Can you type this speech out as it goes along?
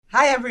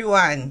Hi,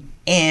 everyone,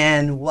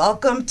 and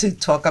welcome to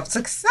Talk of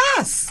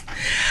Success.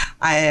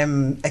 I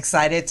am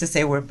excited to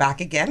say we're back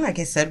again. Like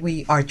I said,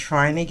 we are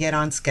trying to get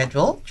on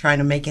schedule, trying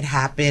to make it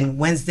happen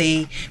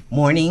Wednesday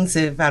mornings,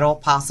 if at all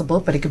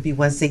possible, but it could be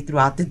Wednesday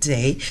throughout the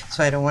day.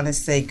 So I don't want to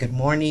say good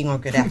morning or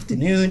good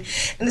afternoon,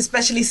 and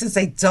especially since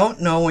I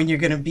don't know when you're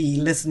going to be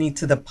listening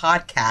to the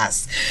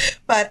podcast.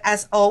 But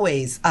as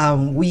always,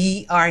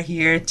 we are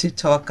here to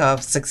talk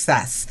of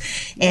success.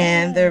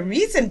 And the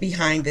reason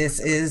behind this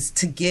is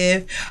to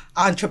give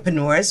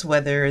entrepreneurs,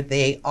 whether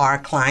they are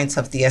clients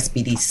of the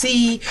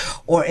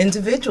SBDC or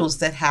individuals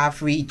that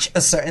have reached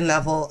a certain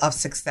level of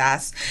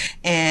success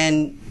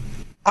and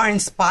are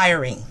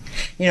inspiring.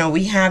 You know,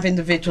 we have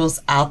individuals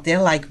out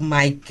there like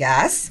my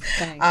guest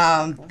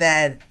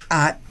that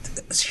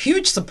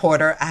huge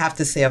supporter, I have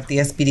to say, of the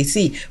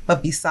SBDC.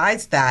 But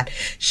besides that,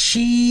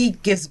 she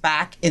gives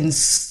back in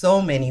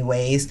so many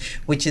ways,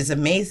 which is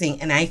amazing.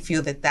 And I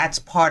feel that that's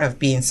part of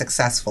being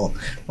successful.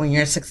 When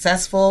you're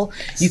successful,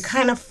 you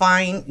kind of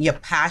find your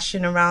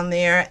passion around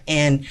there.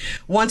 And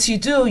once you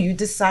do, you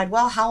decide,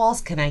 well, how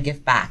else can I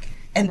give back?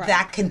 And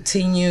that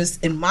continues,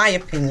 in my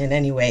opinion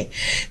anyway,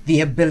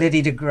 the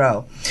ability to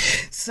grow.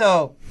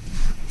 So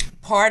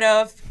part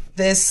of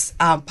this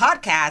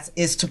podcast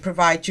is to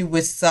provide you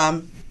with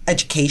some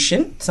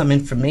education, some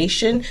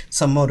information,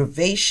 some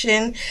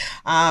motivation,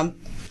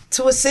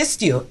 to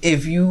assist you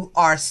if you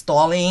are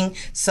stalling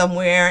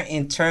somewhere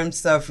in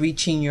terms of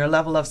reaching your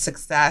level of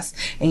success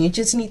and you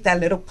just need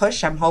that little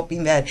push. I'm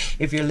hoping that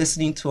if you're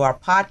listening to our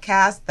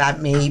podcast, that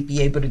may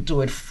be able to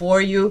do it for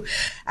you.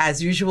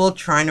 As usual,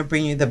 trying to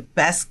bring you the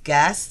best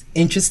guests,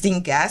 interesting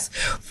guests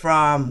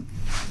from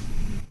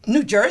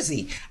New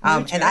Jersey.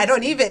 And I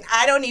don't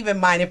even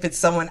mind if it's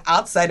someone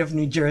outside of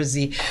New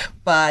Jersey,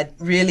 but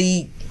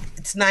really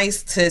it's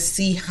nice to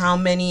see how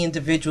many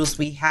individuals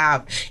we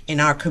have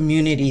in our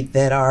community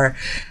that are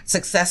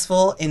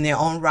successful in their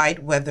own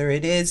right, whether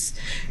it is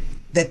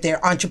that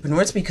they're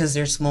entrepreneurs because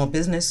they're small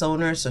business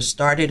owners or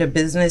started a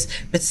business,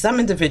 but some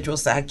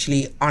individuals are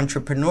actually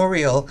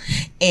entrepreneurial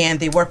and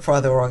they work for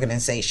other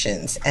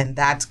organizations, and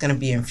that's going to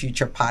be in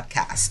future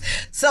podcasts.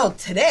 So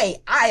today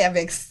I am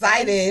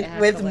excited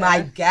with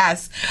my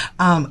guest.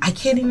 I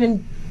can't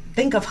even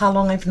think of how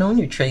long I've known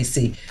you,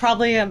 Tracey.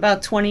 Probably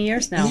about 20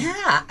 years now.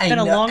 Yeah. It's been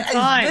a long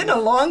time. It's been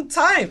a long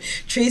time.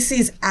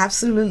 Tracey's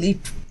absolutely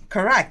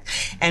correct.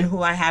 And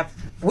who I have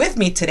with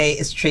me today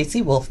is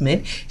Tracey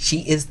Wolfman.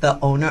 She is the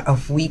owner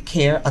of We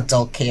Care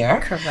Adult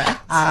Care.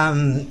 Correct.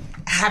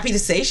 Happy to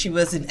say she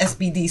was an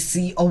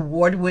SBDC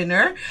award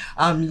winner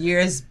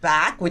years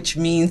back, which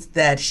means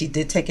that she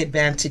did take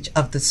advantage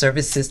of the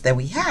services that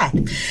we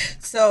had.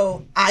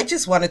 So I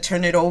just want to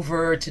turn it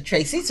over to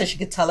Tracey so she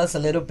could tell us a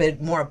little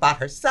bit more about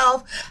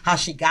herself, how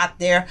she got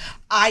there.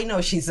 I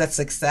know she's a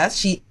success.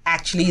 She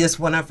actually is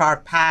one of our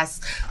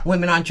past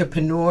Women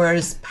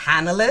Entrepreneurs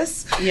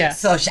panelists. Yeah.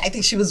 So I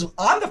think she was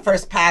on the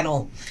first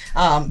panel,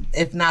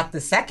 if not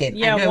the second.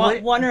 Yeah,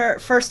 one or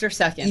first or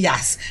second.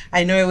 Yes,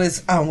 I know it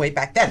was way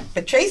back then.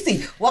 But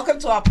Tracey, welcome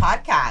to our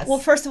podcast. Well,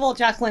 first of all,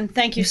 Jacqueline,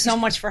 thank you so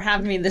much for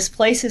having me. This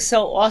place is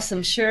so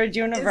awesome. Shared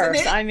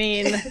universe. I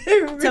mean,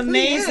 it's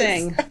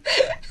amazing.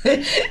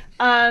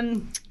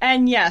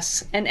 And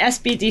yes, an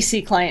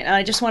SBDC client. And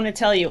I just want to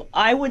tell you,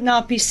 I would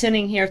not be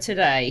sitting here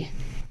today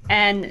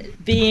and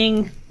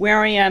being where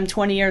I am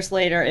 20 years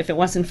later if it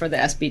wasn't for the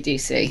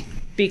SBDC.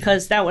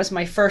 Because that was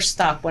my first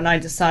stop when I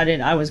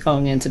decided I was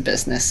going into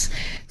business.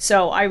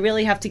 So I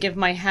really have to give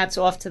my hats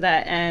off to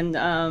that.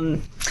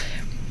 And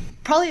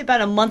probably about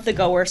a month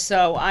ago or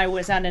so, I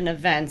was at an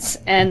event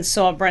and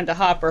saw Brenda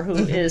Hopper, who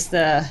is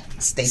the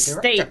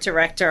state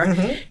director.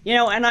 Mm-hmm. You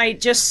know, and I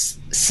just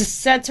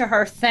said to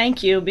her,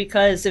 thank you,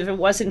 because if it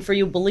wasn't for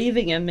you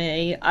believing in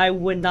me, I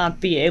would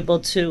not be able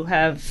to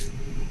have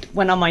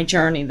went on my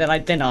journey that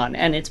I've been on.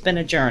 And it's been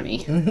a journey.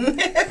 Mm-hmm.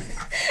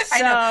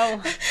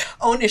 So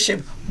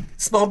ownership.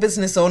 Small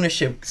business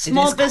ownership.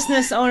 Small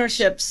business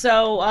ownership.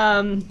 So,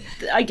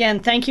 again,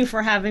 thank you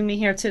for having me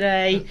here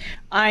today.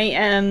 I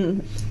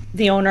am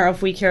the owner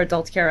of We Care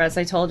Adult Care, as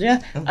I told you.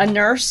 A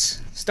nurse.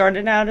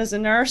 Started out as a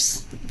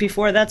nurse.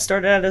 Before that,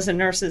 started out as a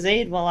nurse's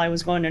aide while I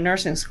was going to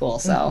nursing school.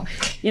 So,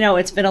 you know,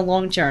 it's been a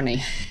long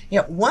journey.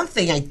 Yeah, one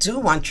thing I do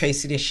want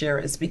Tracey to share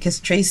is because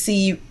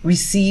Tracey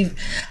received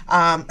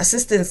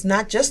assistance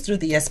not just through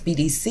the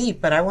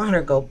SBDC, but I want her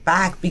to go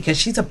back because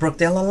she's a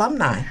Brookdale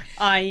alumni.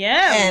 I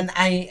am. And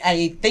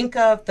I think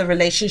of the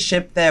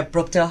relationship that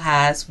Brookdale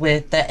has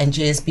with the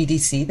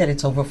NJSBDC, that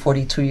it's over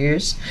 42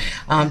 years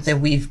that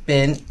we've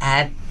been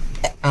at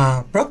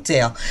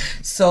Brookdale.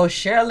 So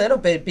share a little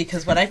bit,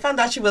 because when I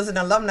found out she was an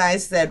alumni, I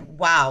said,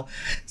 wow,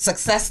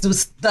 success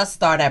does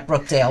start at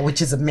Brookdale,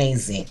 which is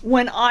amazing.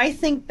 When I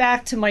think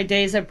back to my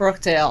days at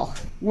Brookdale,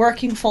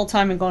 working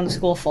full-time and going to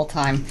school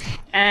full-time,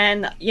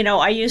 and, you know,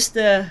 I used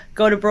to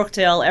go to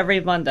Brookdale every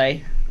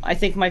Monday. I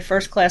think my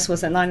first class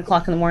was at 9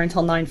 o'clock in the morning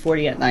until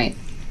 9:40 at night.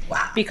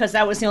 Wow. Because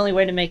that was the only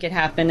way to make it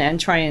happen and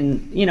try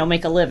and, you know,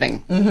 make a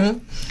living.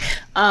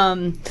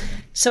 Mm-hmm.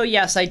 So,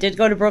 yes, I did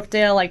go to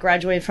Brookdale. I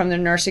graduated from the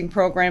nursing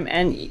program.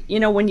 And, you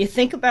know, when you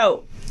think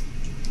about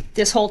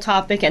this whole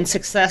topic and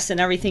success and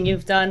everything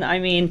you've done, I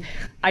mean,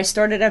 I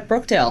started at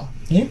Brookdale.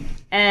 Yeah.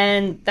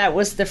 And that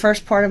was the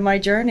first part of my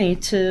journey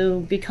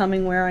to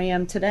becoming where I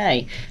am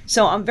today.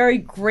 So I'm very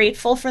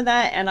grateful for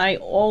that, and I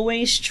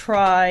always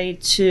try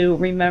to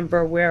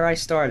remember where I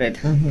started.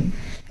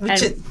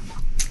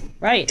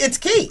 Right. It's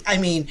key. I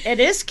mean,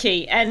 it is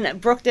key.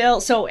 And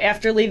Brookdale, so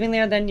after leaving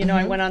there, then,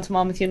 I went on to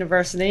Monmouth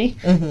University,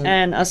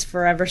 and us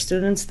forever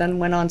students then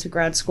went on to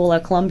grad school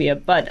at Columbia.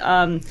 But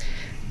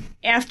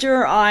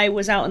after I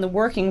was out in the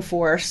working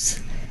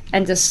force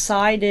and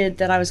decided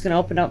that I was going to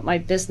open up my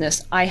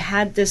business, I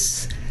had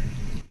this,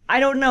 I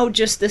don't know,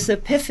 just this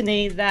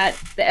epiphany that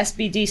the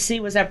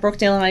SBDC was at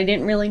Brookdale and I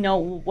didn't really know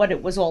what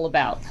it was all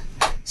about.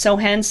 So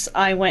hence,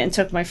 I went and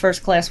took my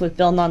first class with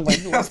Bill Nunley,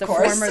 who was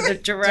the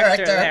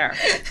director there.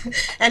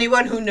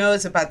 Anyone who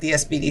knows about the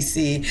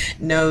SBDC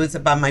knows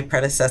about my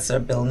predecessor,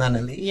 Bill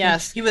Nunley.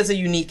 Yes. He was a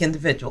unique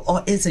individual,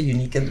 or is a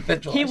unique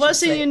individual. He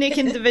was a unique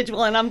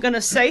individual, and I'm going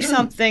to say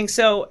something.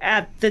 So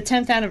at the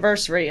 10th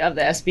anniversary of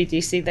the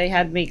SBDC, they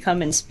had me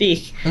come and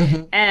speak.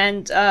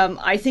 And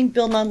I think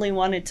Bill Nunley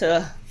wanted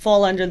to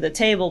fall under the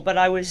table, but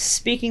I was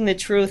speaking the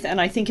truth, and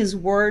I think his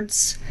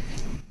words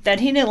that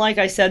he didn't like,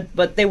 I said,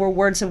 but they were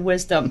words of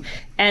wisdom.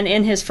 And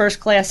in his first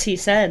class, he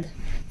said,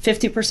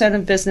 50%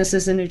 of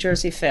businesses in New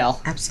Jersey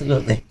fail.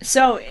 Absolutely.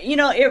 So,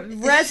 it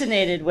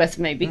resonated with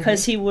me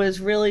because he was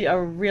really a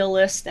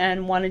realist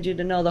and wanted you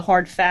to know the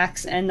hard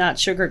facts and not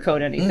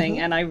sugarcoat anything.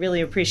 And I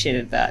really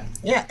appreciated that.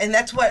 Yeah, and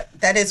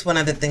that is one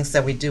of the things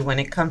that we do when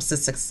it comes to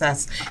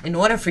success. In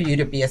order for you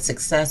to be a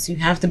success, you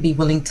have to be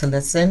willing to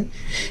listen.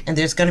 And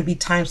there's going to be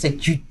times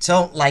that you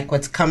don't like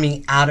what's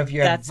coming out of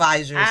your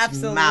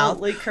advisor's mouth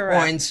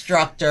or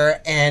instructor,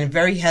 and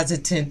very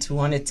hesitant to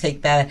want to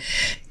take that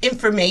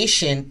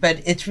information,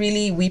 but it's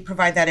really, we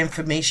provide that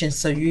information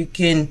so you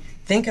can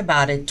think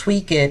about it,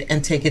 tweak it,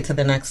 and take it to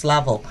the next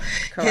level.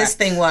 Correct. His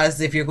thing was,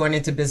 if you're going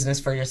into business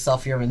for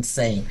yourself, you're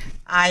insane.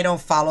 I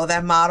don't follow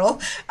that model.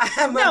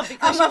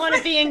 Because you want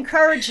to be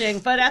encouraging,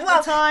 but at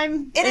the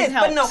time, it is.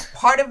 Helps. But no,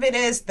 part of it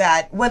is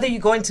that whether you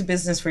go into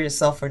business for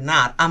yourself or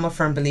not, I'm a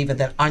firm believer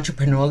that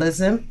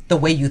entrepreneurialism, the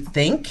way you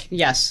think,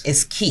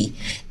 is key.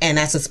 And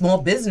as a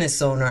small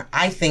business owner,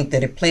 I think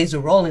that it plays a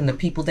role in the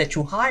people that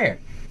you hire.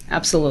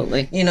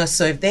 Absolutely.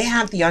 So if they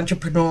have the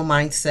entrepreneurial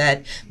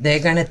mindset, they're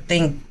going to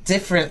think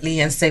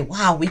differently and say,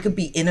 wow, we could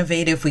be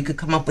innovative. We could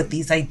come up with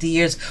these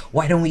ideas.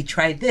 Why don't we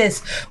try this?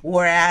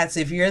 Whereas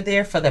if you're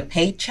there for the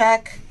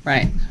paycheck,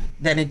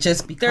 then it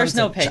just becomes There's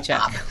no paycheck.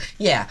 Job.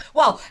 Yeah.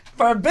 Well,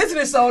 for a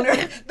business owner,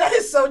 that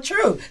is so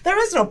true. There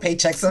is no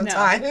paycheck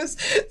sometimes.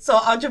 No. So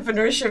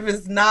entrepreneurship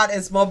is not,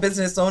 and small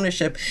business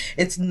ownership,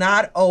 it's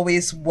not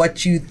always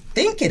what you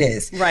think it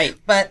is. Right.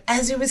 But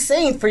as you were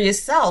saying for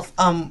yourself,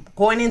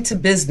 going into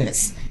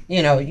business,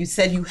 you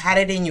said you had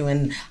it in you,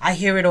 and I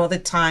hear it all the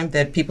time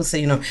that people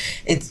say,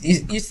 it's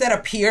you said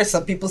up here,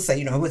 some people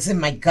say, it was in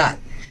my gut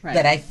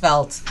that I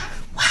felt,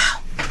 wow,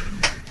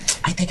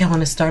 I think I want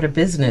to start a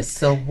business.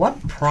 So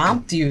what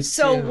prompted you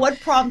what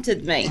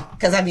prompted me?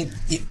 Because,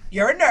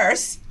 you're a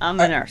nurse. I'm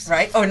a nurse.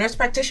 Right? Oh, a nurse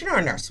practitioner or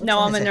a nurse? No,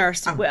 I'm a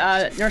nurse.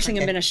 Nursing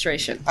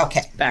administration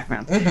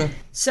background.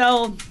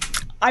 So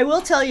I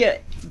will tell you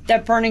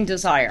that burning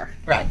desire.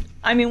 Right.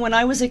 When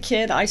I was a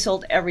kid, I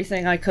sold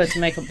everything I could to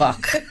make a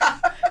buck.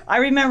 I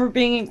remember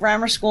being in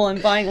grammar school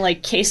and buying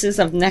cases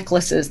of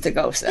necklaces to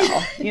go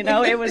sell.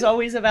 It was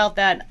always about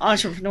that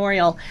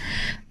entrepreneurial.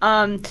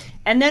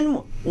 And then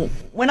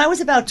when I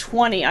was about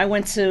 20, I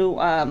went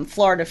to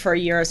Florida for a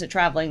year as a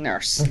traveling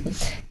nurse.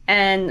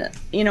 And,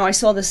 I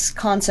saw this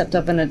concept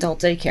of an adult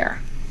daycare.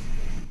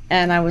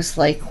 And I was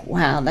like,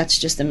 wow, that's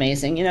just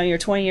amazing. You're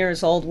 20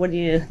 years old. What do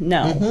you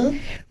know?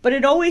 But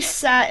it always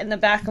sat in the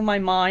back of my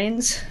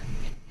mind.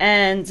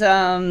 And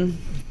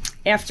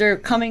after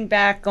going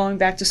back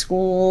to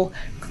school,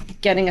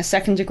 getting a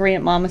second degree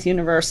at Monmouth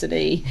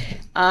University,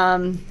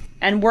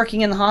 and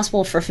working in the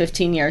hospital for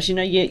 15 years,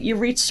 you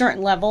reach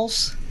certain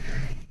levels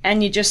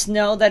and you just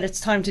know that it's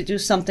time to do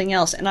something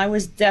else. And I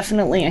was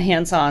definitely a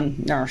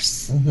hands-on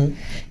nurse.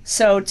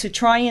 So to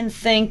try and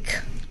think,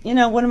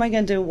 what am I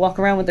going to do? Walk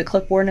around with a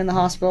clipboard in the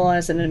hospital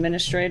as an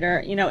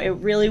administrator? It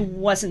really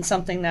wasn't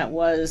something that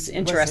was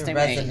interesting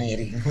to me.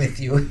 Resonating with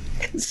you.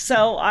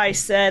 So I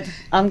said,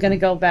 I'm going to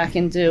go back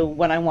and do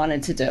what I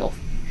wanted to do.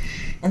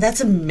 And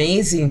that's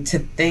amazing to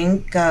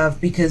think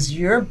of, because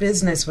your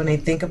business, when I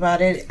think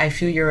about it, I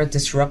feel you're a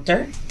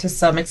disruptor to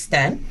some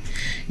extent.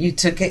 You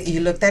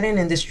looked at an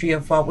industry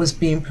of what was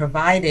being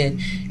provided,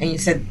 and you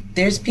said,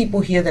 there's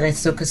people here that I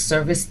still could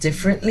service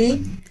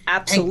differently.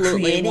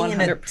 Absolutely, and creating 100%.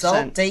 An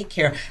adult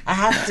daycare. I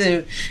have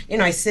to,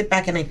 I sit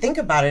back and I think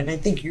about it, and I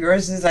think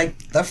yours is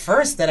the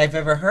first that I've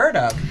ever heard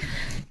of.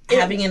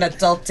 Having an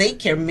adult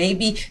daycare.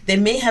 Maybe there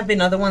may have been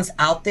other ones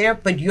out there,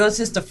 but yours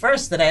is the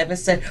first that I ever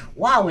said,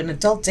 wow, an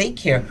adult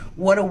daycare.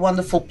 What a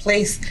wonderful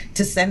place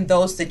to send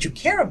those that you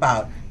care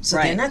about. So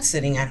they're not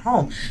sitting at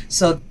home.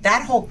 So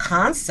that whole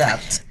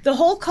concept. The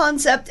whole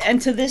concept,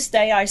 and to this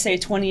day, I say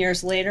 20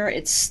 years later,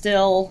 it's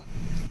still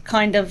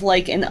kind of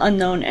like an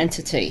unknown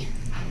entity.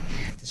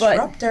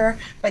 disruptor.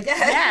 But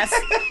yes.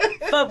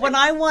 But when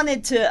I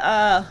wanted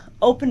to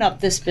open up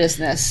this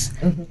business,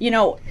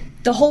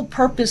 the whole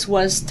purpose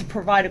was to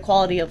provide a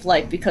quality of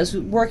life, because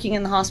working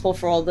in the hospital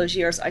for all those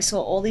years, I saw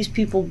all these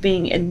people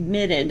being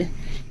admitted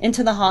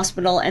into the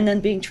hospital and then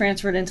being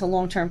transferred into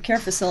long-term care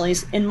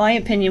facilities, in my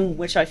opinion,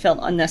 which I felt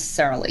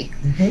unnecessarily.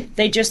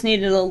 They just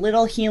needed a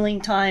little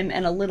healing time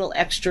and a little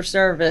extra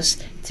service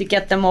to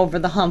get them over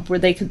the hump where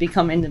they could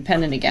become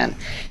independent again.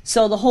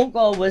 So the whole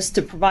goal was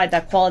to provide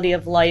that quality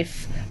of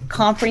life,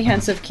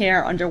 comprehensive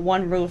care under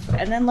one roof,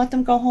 and then let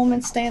them go home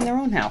and stay in their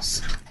own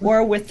house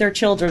or with their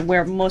children,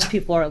 where most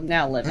people are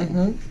now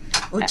living.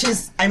 Which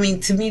is,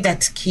 to me,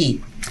 that's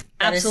key.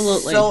 That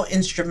Absolutely. Is so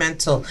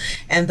instrumental.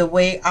 And the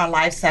way our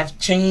lives have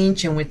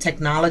changed, and with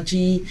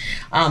technology,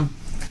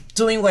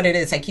 doing what it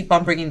is. I keep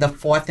on bringing the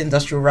fourth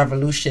industrial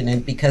revolution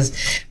in, because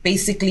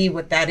basically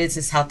what that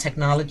is how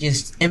technology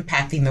is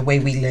impacting the way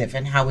we live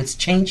and how it's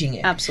changing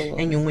it.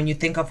 Absolutely. And when you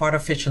think of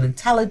artificial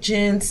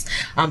intelligence,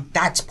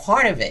 that's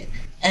part of it.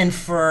 And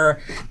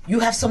you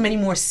have so many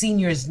more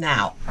seniors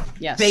now.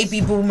 Yes.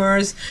 Baby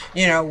boomers,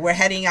 we're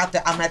heading out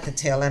I'm at the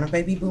tail end of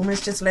baby boomers,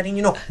 just letting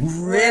you know,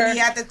 really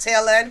at the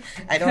tail end.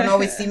 I don't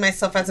always see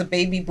myself as a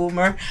baby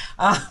boomer,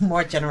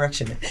 more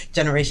Generation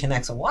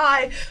X or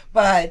Y,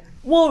 but...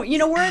 Well,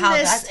 we're in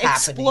this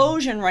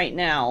explosion right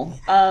now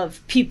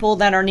of people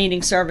that are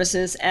needing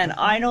services, and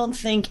I don't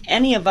think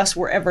any of us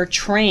were ever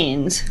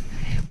trained,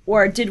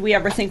 or did we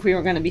ever think we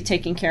were going to be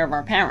taking care of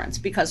our parents,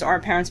 because our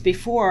parents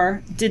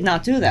before did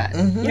not do that.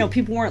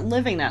 People weren't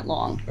living that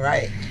long.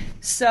 Right.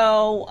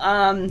 So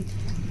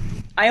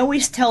I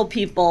always tell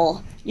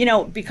people,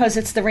 because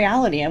it's the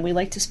reality, and we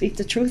like to speak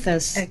the truth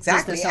as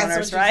business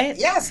owners, right?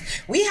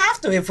 Yes, we have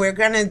to. If we're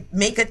going to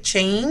make a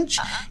change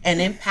and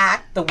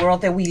impact the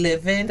world that we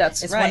live in,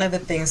 it's one of the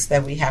things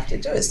that we have to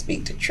do is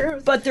speak the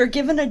truth. But they're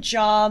given a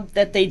job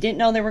that they didn't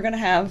know they were going to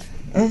have.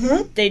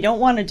 They don't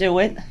want to do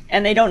it,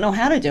 and they don't know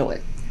how to do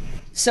it.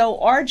 So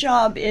our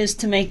job is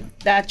to make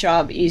that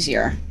job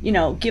easier.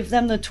 Give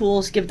them the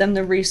tools, give them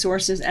the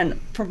resources,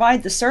 and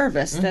provide the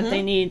service that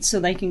they need so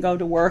they can go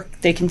to work,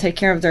 they can take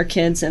care of their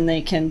kids, and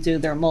they can do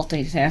their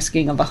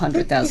multitasking of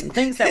 100,000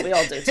 things that we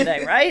all do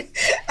today, right?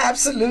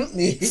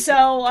 Absolutely.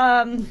 So,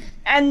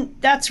 and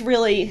that's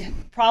really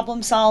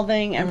problem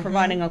solving and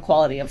providing a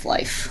quality of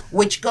life.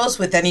 Which goes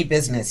with any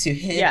business. You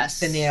hit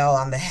the nail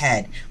on the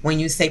head when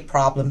you say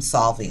problem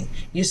solving.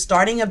 You're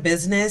starting a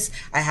business,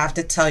 I have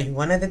to tell you,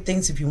 one of the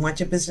things, if you want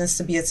your business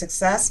to be a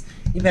success,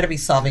 you better be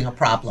solving a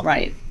problem.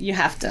 Right. You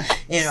have to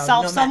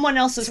solve someone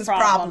else's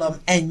problem.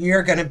 And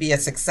you're going to be a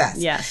success.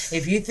 Yes.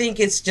 If you think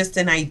it's just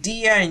an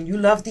idea and you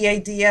love the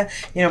idea,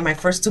 my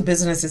first two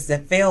businesses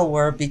that failed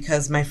were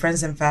because my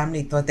friends and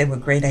family thought they were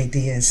great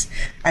ideas.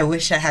 I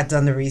wish I had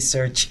done the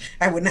research.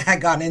 I wouldn't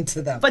have gone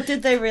into them. But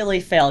did they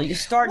really fail? You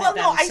started them.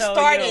 Well, no, I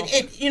started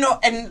it,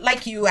 and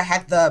like you, I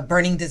had the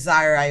burning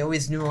desire. I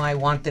always knew I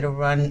wanted to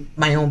run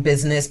my own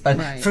business.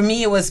 But for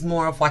me, it was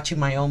more of watching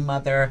my own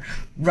mother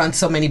run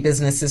so many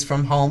businesses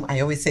from home.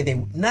 I always say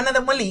none of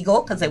them were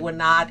legal because they were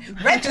not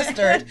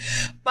registered.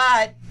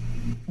 But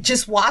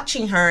just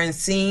watching her and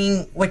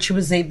seeing what she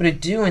was able to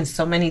do in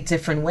so many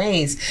different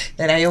ways,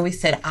 that I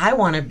always said, I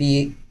want to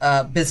be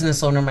a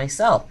business owner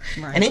myself.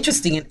 Right. And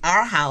interesting, in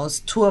our house,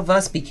 two of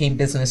us became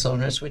business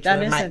owners, which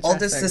were my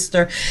oldest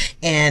sister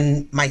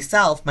and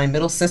myself. My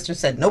middle sister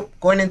said, nope,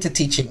 going into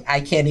teaching.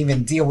 I can't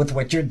even deal with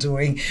what you're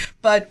doing.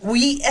 But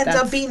we ended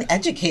up being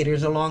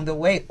educators along the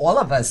way. All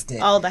of us did.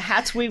 Oh, the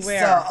hats we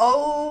wear.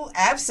 So,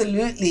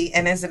 absolutely.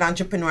 And as an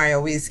entrepreneur, I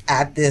always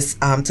add this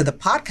to the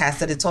podcast,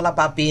 that it's all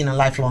about being a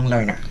lifelong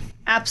learner.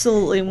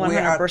 Absolutely,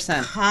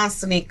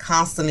 100%. We are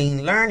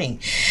constantly learning.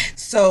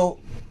 So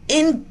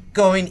in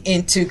going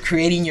into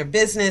creating your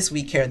business,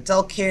 We Care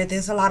Adult Care,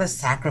 there's a lot of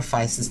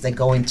sacrifices that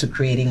go into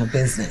creating a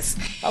business.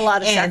 A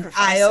lot of sacrifices.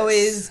 I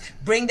always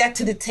bring that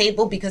to the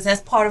table because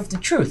that's part of the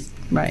truth.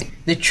 Right.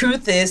 The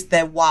truth is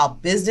that while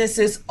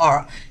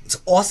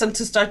it's awesome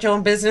to start your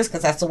own business,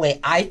 because that's the way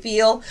I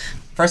feel.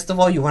 First of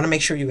all, you want to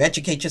make sure you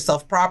educate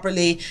yourself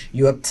properly,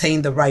 you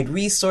obtain the right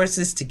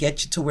resources to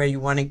get you to where you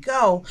want to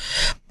go.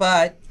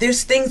 But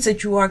there's things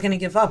that you are going to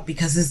give up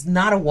because it's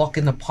not a walk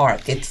in the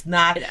park. It's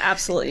not. It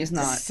absolutely is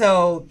not.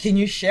 So can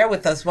you share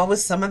with us what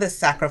was some of the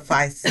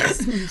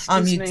sacrifices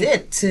you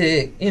did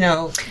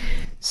to,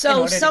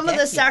 So some of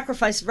the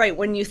sacrifices, right,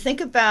 when you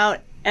think about,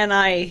 and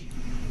I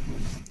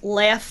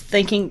laugh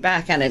thinking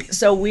back on it.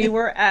 So we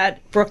were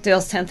at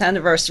Brookdale's 10th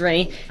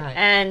anniversary,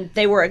 and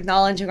they were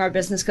acknowledging our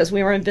business because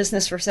we were in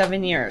business for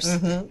 7 years.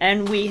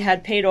 And we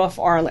had paid off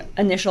our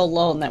initial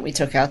loan that we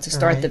took out to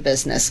start the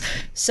business.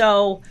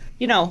 So,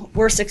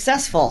 we're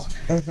successful.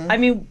 I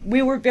mean,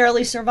 we were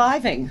barely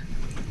surviving.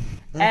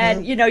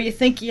 And, you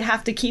think you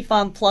have to keep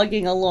on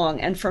plugging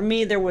along. And for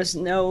me, there was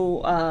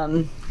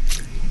no,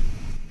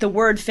 the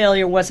word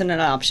failure wasn't an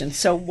option.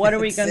 So what are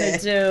we going to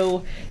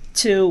do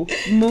to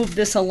move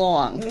this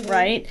along,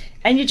 right?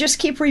 And you just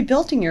keep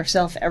rebuilding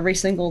yourself every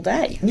single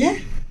day. Yeah.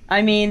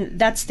 I mean,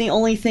 that's the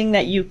only thing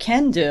that you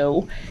can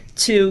do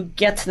to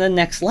get to the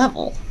next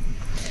level.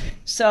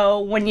 So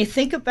when you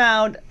think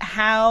about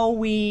how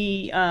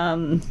we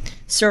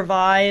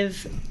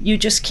survive, you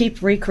just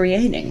keep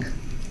recreating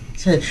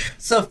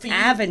So for you,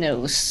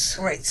 avenues.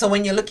 right. So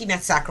when you're looking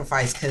at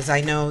sacrifice, because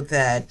I know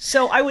that.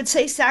 So I would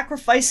say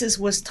sacrifices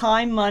was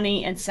time,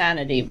 money, and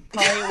sanity.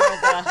 Probably were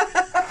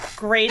the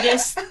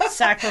greatest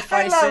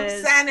sacrifices. I love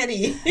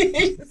sanity.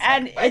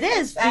 And it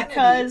is sanity.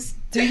 Because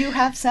do you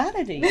have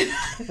sanity?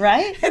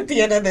 Right? At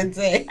the end of the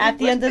day. At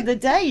the end of the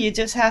day, you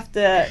just have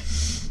to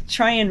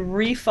try and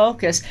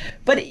refocus.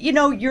 But, you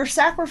know, you're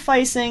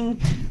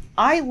sacrificing.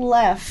 I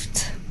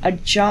left a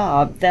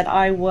job that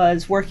I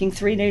was working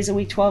 3 days a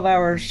week,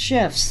 12-hour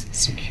shifts.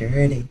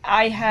 Security.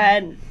 I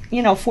had,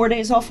 4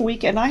 days off a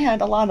week, and I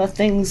had a lot of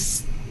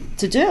things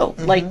to do,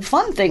 like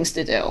fun things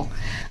to do.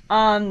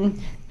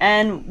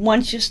 And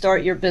once you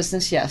start your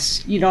business,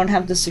 yes, you don't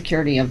have the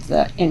security of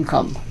the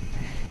income.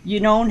 You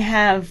don't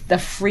have the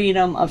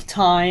freedom of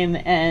time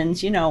and,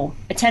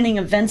 attending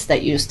events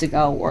that you used to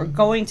go or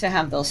going to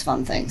have those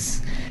fun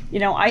things.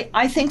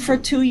 I think for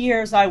 2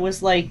 years I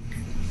was like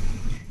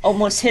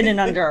almost hidden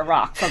under a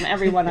rock from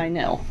everyone I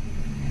knew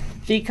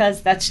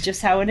because that's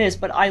just how it is.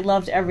 But I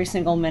loved every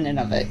single minute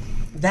of it.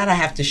 That I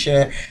have to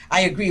share.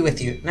 I agree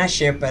with you. Not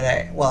share, but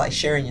I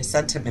share in your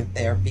sentiment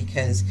there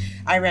because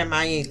I ran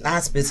my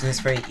last business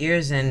for 8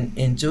 years, and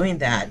in doing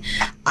that,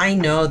 I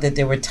know that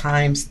there were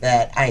times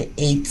that I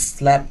ate,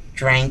 slept,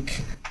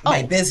 drank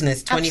my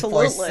business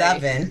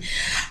 24/7.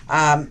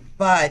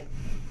 But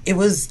it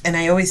was, and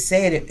I always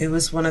say it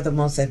was one of the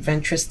most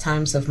adventurous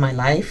times of my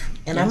life.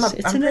 And yes,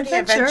 I'm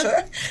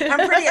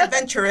pretty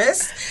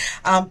adventurous.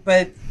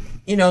 But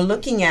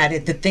looking at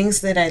it, the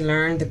things that I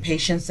learned, the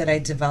patience that I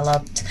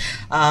developed,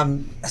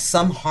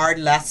 some hard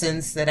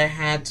lessons that I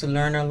had to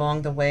learn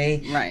along the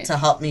way to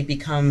help me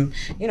become,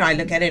 I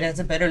look at it as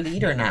a better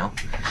leader now.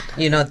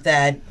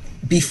 That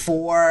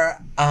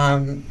before,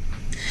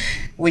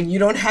 when you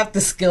don't have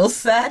the skill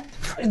set,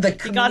 the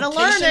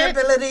communication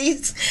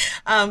abilities,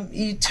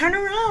 you turn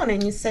around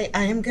and you say,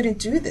 I am going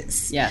to do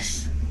this.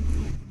 Yes.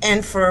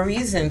 And for a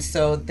reason.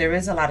 So there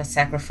is a lot of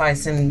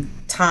sacrifice and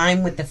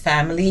time with the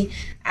family.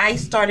 I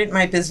started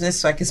my business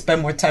so I could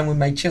spend more time with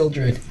my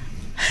children.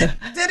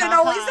 Didn't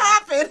always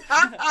happen.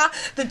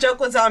 The joke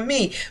was on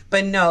me.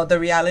 But no, the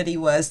reality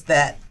was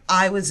that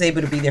I was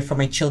able to be there for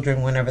my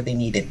children whenever they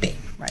needed me.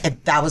 Right. And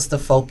that was the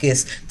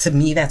focus. To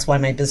me, that's why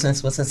my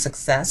business was a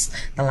success,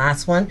 the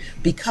last one,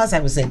 because I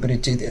was able to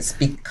do this,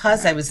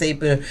 because I was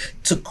able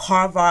to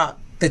carve out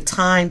the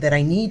time that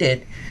I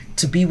needed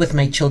to be with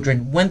my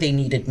children when they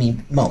needed me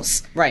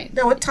most. Right.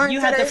 There were times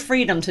you had the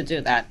freedom to do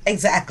that.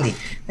 Exactly.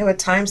 There were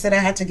times that I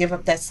had to give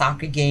up that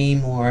soccer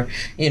game or,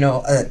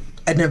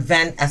 an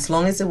event, as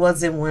long as it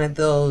wasn't one of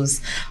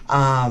those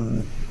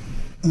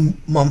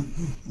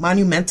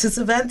monumentous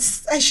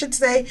events, I should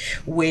say,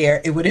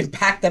 where it would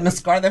impact them and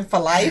scar them for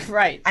life.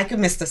 Right. I could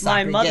miss the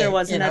soccer game. My mother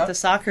wasn't at the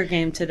soccer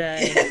game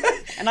today,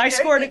 and I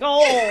scored a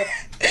goal.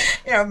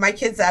 My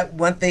kids,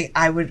 one thing,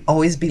 I would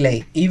always be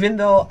late. Even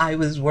though I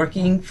was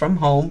working from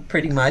home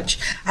pretty much,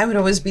 I would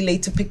always be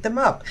late to pick them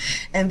up.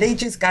 And they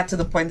just got to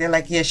the point, they're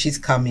like, yeah, she's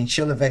coming.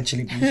 She'll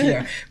eventually be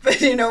here.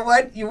 But you know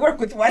what? You work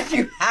with what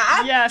you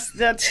have. Yes,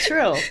 that's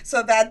true.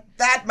 So that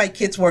my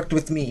kids worked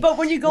with me. But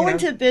when you go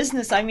into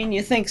business,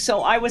 you think,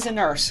 so I was a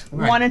nurse,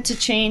 wanted to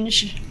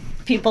change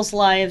people's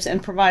lives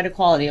and provide a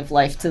quality of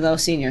life to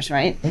those seniors,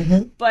 right?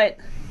 Mm-hmm. But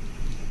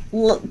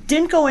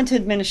didn't go into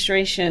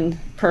administration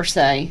per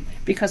se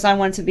because I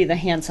wanted to be the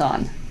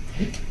hands-on.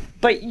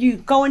 But you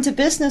go into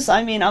business,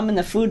 I'm in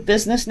the food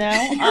business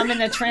now. I'm in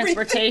the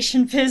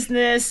transportation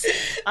business,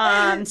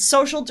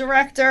 social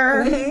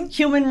director,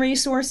 human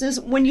resources.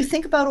 When you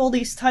think about all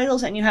these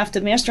titles and you have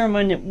to master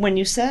them when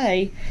you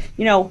say,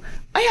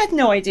 I had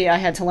no idea I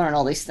had to learn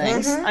all these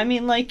things.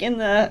 Like in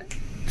the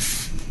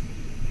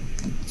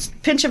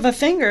pinch of a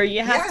finger,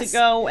 you have to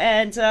go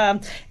and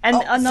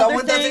another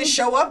someone thing, doesn't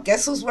show up.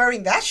 Guess who's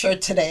wearing that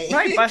shirt today?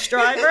 Right, bus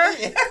driver.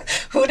 Yeah.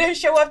 Who didn't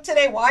show up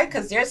today? Why?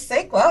 Because they're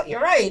sick. Well,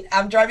 you're right.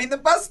 I'm driving the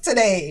bus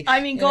today.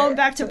 Going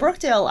back to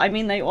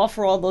Brookdale, they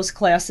offer all those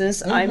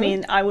classes.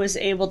 I was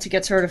able to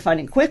get certified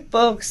in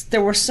QuickBooks.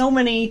 There were so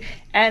many,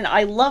 and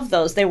I love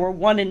those. They were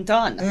one and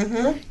done.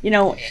 And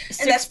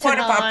that's part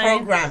of our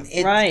program.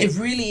 It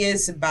really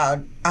is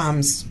about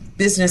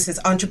businesses,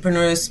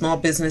 entrepreneurs, small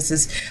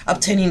businesses,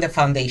 obtaining the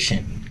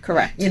foundation.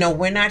 Correct.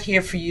 We're not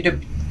here for you to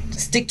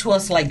stick to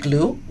us like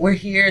glue. We're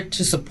here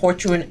to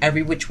support you in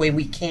every which way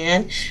we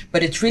can,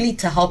 but it's really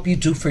to help you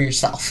do for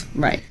yourself.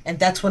 Right. And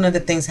that's one of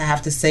the things I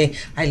have to say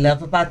I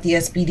love about the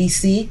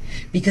SBDC,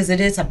 because it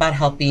is about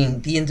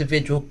helping the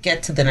individual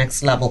get to the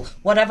next level,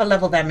 whatever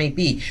level that may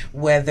be,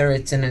 whether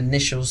it's an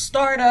initial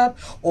startup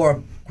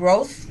or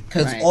growth,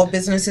 because all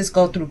businesses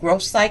go through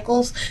growth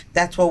cycles.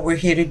 That's what we're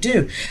here to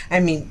do.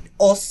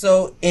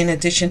 Also, in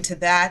addition to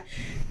that,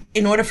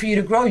 in order for you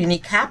to grow, you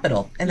need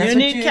capital, and that's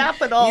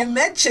capital. You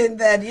mentioned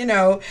that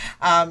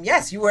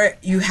yes,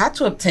 you had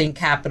to obtain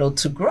capital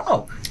to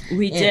grow.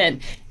 We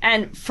did,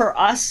 and for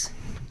us,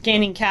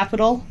 gaining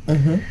capital,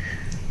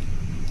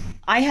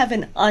 I have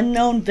an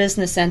unknown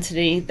business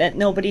entity that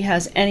nobody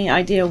has any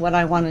idea what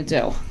I want to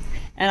do.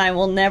 And I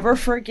will never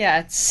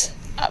forget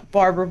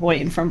Barbara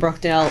Boynton from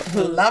Brookdale,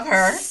 who love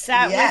her,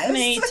 sat with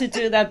me to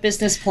do that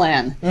business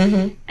plan.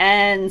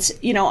 And,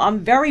 I'm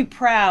very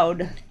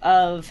proud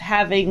of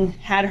having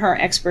had her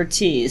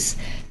expertise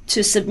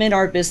to submit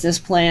our business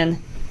plan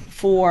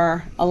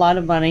for a lot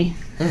of money.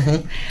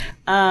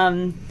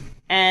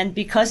 And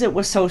because it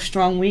was so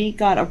strong, we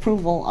got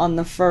approval on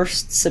the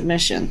first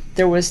submission.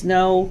 There was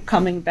no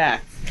coming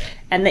back.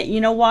 And that,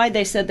 why?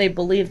 They said they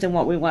believed in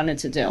what we wanted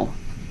to do.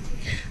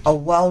 A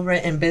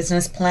well-written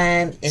business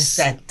plan is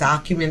that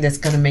document that's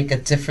going to make a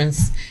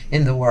difference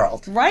in the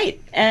world.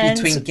 Right.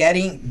 And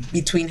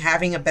between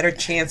having a better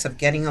chance of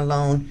getting a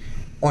loan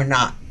or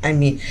not. I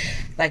mean,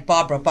 like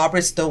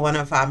Barbara's still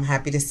I'm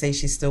happy to say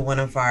she's still one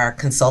of our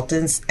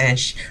consultants, and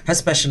her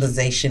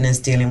specialization is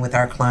dealing with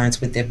our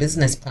clients with their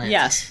business plans.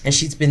 Yes. And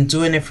she's been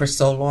doing it for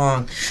so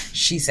long.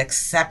 She's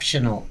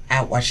exceptional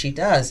at what she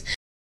does.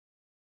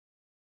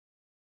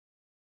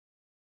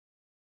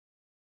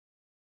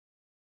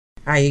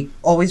 I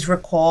always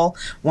recall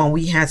when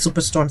we had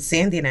Superstorm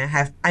Sandy,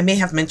 and I may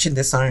have mentioned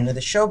this on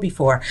another show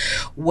before,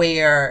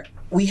 where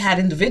we had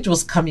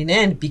individuals coming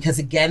in because,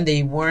 again,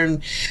 they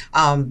weren't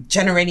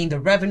generating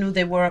the revenue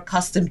they were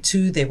accustomed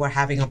to. They were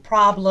having a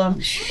problem.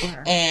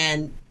 Sure.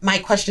 And my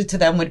question to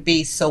them would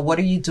be, so what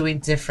are you doing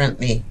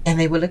differently? And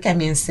they would look at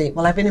me and say,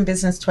 well, I've been in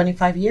business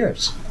 25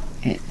 years.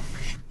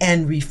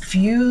 And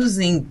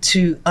refusing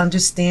to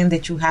understand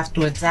that you have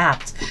to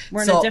adapt.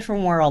 We're in a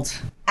different world.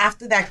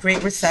 After that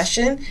Great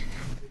Recession,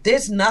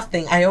 there's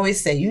nothing. I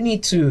always say you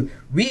need to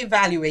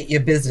reevaluate your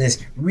business,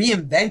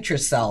 reinvent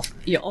yourself.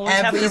 You always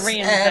have to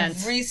reinvent.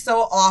 Every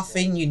so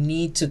often, you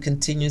need to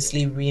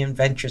continuously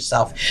reinvent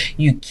yourself.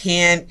 You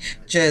can't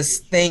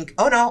just think,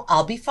 oh no,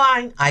 I'll be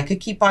fine. I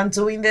could keep on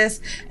doing this.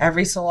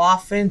 Every so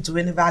often, do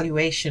an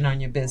evaluation on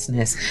your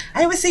business.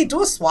 I always say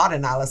do a SWOT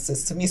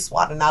analysis. To me,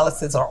 SWOT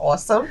analysis are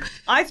awesome.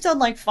 I've done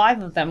like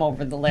 5 of them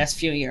over the last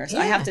few years.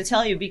 I have to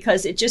tell you,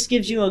 because it just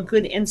gives you a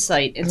good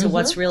insight into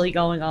what's really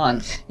going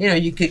on.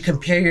 You could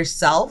compare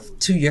yourself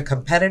to your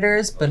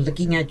competitors, but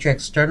looking at your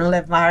external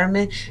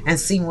environment and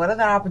seeing what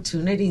other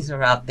opportunities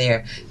are out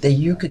there that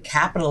you could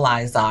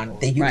capitalize on,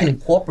 that you can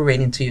incorporate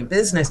into your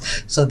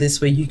business, so this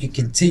way you could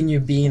continue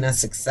being a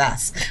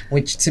success,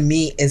 which to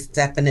me is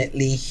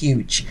definitely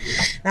huge.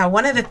 Now,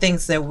 one of the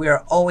things that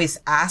we're always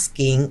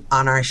asking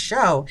on our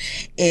show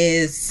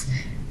is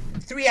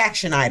 3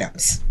 action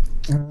items.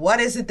 What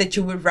is it that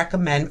you would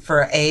recommend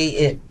for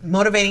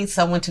motivating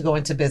someone to go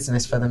into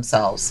business for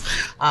themselves?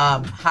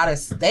 How to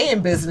stay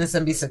in business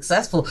and be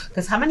successful?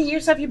 Because how many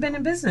years have you been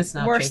in business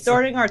now, We're Tracey?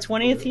 starting our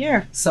 20th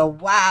year. So,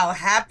 wow,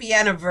 happy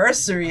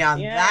anniversary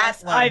on that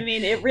one. I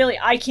mean,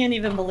 I can't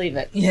even believe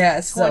it.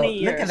 Yeah, so 20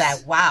 years. Look at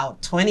that. Wow,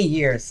 20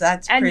 years.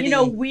 That's and pretty.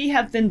 we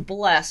have been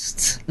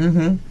blessed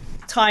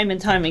time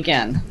and time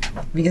again.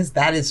 Because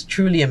that is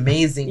truly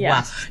amazing.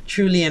 Yes. Wow.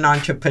 Truly an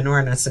entrepreneur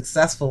and a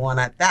successful one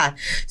at that.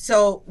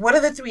 So what are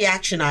the 3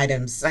 action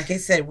items? Like I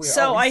said,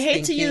 I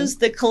hate to use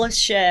the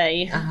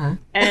cliche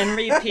and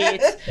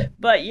repeat,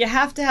 but you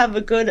have to have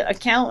a good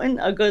accountant,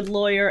 a good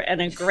lawyer,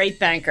 and a great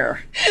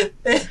banker.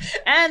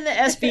 And the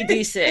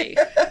SBDC.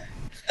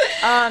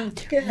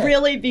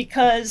 Really,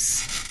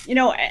 because,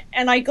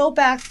 and I go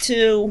back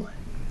to,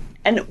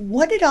 and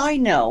what did I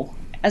know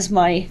as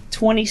my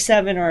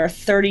 27 or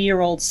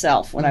 30-year-old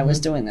self when I was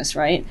doing this,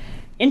 right?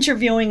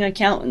 Interviewing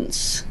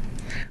accountants.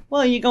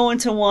 Well, you go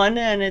into one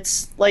and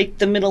it's like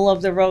the middle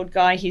of the road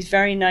guy. He's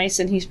very nice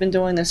and he's been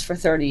doing this for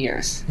 30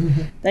 years.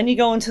 Then you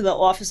go into the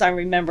office. I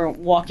remember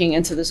walking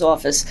into this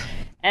office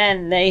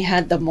and they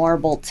had the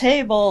marble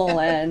table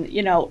and,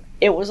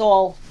 it was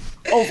all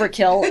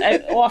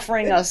overkill,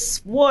 offering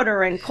us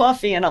water and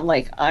coffee. And I'm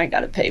like, I got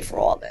to pay for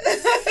all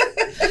this.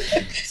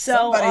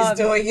 So somebody's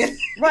doing it.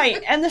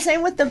 Right. And the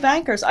same with the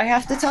bankers. I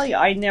have to tell you,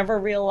 I never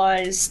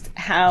realized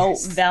how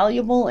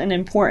valuable and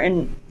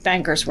important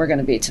bankers were going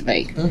to be to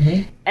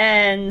me.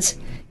 And,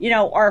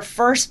 our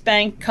first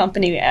bank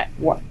company,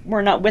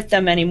 we're not with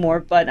them anymore,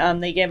 but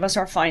they gave us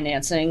our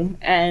financing.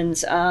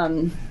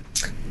 And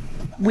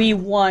we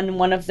won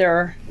one of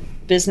their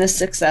business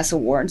success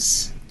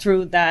awards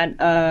through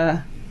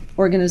that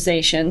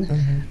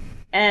organization.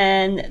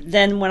 And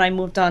then when I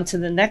moved on to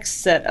the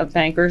next set of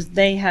bankers,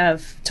 they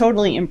have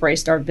totally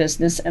embraced our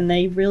business and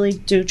they really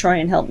do try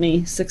and help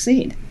me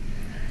succeed.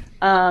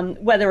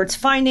 Whether it's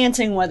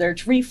financing, whether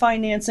it's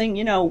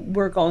refinancing,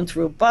 we're going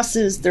through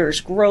buses,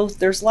 there's growth,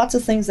 there's lots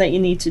of things that you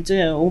need to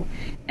do,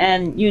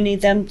 and you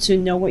need them to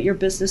know what your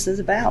business is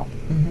about.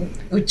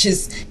 Which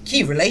is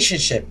key,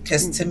 relationship,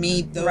 because to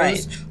me,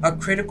 those are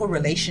critical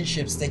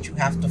relationships that you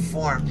have to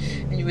form.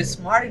 And you were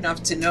smart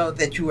enough to know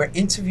that you were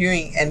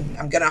interviewing, and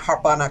I'm going to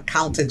harp on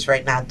accountants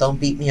right now. Don't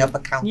beat me up,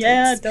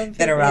 accountants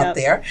that are out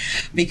there,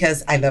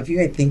 because I love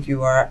you. I think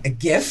you are a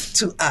gift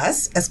to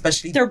us,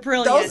 especially they're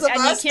brilliant. Those of and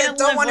us you can't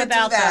that don't live want to do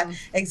without that. them.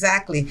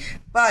 Exactly.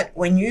 But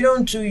when you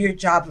don't do your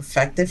job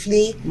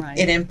effectively, Right.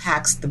 it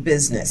impacts the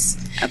business.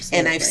 Absolutely.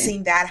 And I've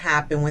seen that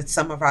happen with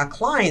some of our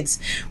clients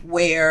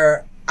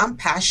where I'm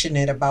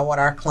passionate about what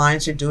our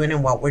clients are doing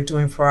and what we're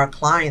doing for our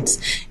clients.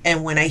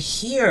 And when I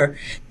hear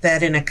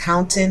that an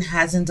accountant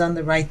hasn't done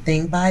the right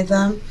thing by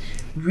them,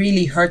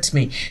 really hurts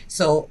me.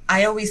 So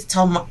I always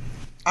tell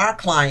our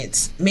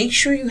clients, make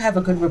sure you have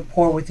a good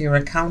rapport with your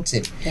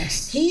accountant.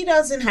 Yes. He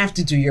doesn't have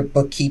to do your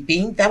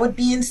bookkeeping. That would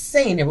be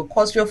insane. It would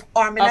cost you an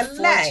arm and a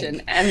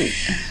leg.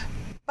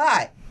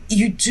 But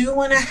you do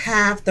want to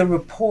have the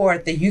rapport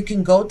that you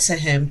can go to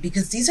him,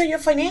 because these are your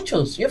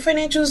financials. Your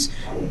financials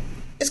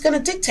is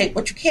going to dictate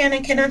what you can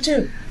and cannot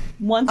do.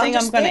 One thing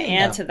I'm going to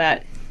add to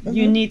that,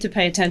 you need to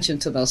pay attention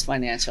to those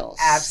financials.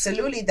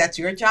 Absolutely. That's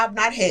your job,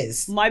 not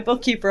his. My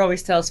bookkeeper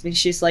always tells me,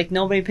 she's like,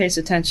 nobody pays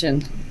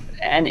attention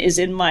and is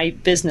in my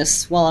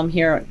business while I'm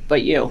here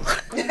but you.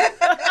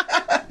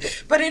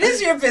 But it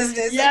is your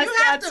business. Yes, and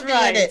you have that's to be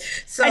right. in it.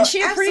 So, and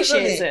she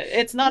appreciates absolutely. it.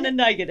 It's not a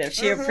negative.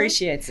 She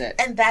appreciates it.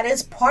 And that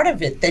is part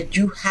of it, that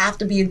you have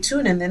to be in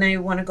tune. And then I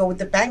want to go with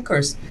the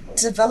bankers.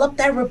 Develop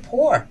that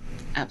rapport.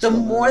 Absolutely.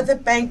 The more the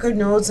banker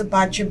knows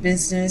about your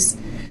business,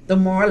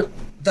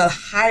 the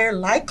higher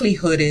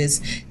likelihood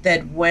is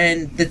that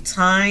when the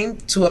time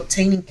to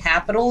obtaining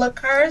capital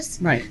occurs,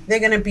 Right. they're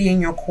going to be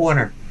in your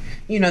corner.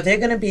 You know, they're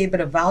going to be able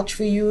to vouch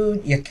for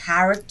you, your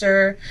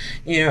character,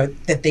 you know,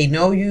 that they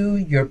know you,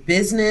 your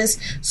business.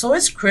 So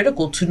it's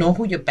critical to know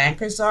who your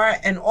bankers are,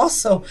 and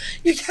also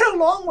you get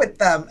along with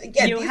them.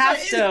 Again, You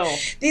have to.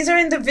 These are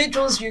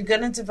individuals you're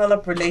going to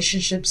develop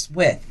relationships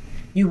with.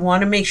 You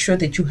want to make sure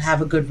that you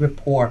have a good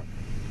rapport.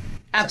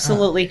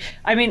 Absolutely.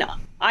 I mean,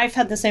 I've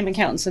had the same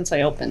accountant since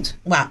I opened.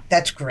 Wow,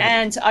 that's great.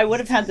 And I would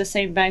have had the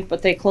same bank,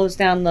 but they closed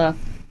down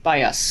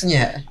by us.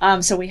 Yeah.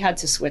 So we had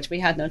to switch. We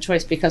had no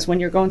choice, because when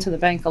you're going to the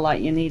bank a lot,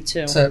 you need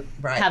to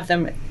have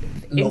them in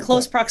Local.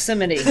 Close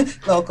proximity.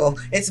 Local.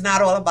 It's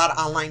not all about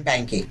online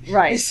banking.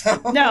 Right.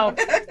 So. No,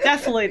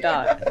 definitely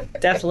not.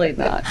 Definitely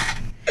not.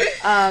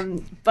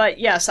 But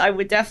yes, I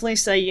would definitely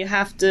say you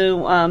have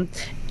to,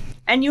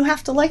 and you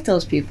have to like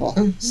those people.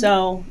 Mm-hmm.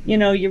 So, you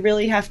know, you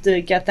really have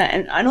to get that.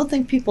 And I don't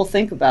think people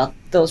think about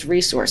those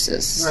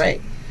resources.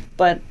 Right.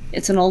 But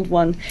it's an old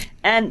one.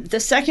 And the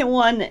second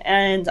one,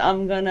 and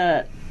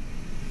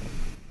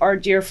our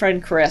dear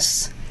friend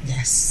Chris.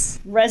 Yes.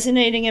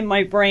 Resonating in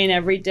my brain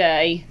every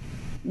day.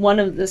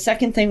 The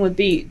second thing would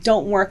be,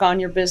 don't work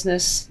on your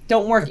business.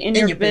 Don't work in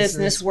your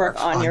business,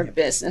 work on your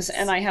business.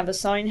 And I have a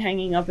sign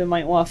hanging up in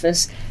my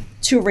office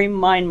to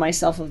remind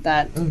myself of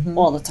that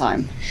all the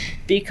time.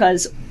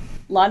 Because a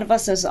lot of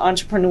us as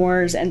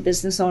entrepreneurs and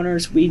business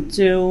owners, we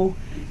do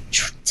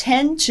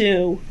tend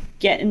to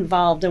get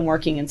involved in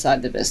working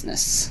inside the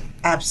business.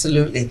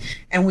 Absolutely.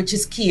 And which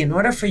is key. In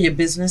order for your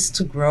business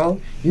to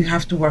grow, you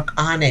have to work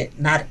on it,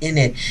 not in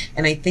it.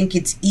 And I think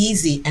it's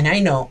easy. And I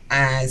know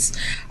as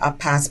a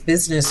past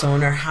business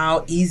owner,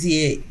 how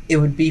easy it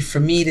would be for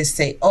me to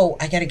say, oh,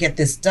 I got to get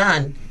this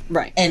done.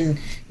 Right. And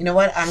you know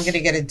what? I'm going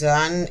to get it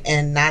done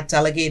and not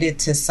delegate it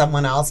to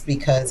someone else,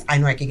 because I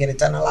know I can get it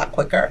done a lot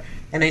quicker.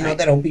 And I know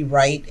that it'll be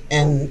right.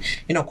 And,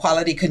 you know,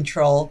 quality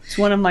control. It's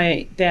one of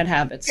my bad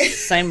habits.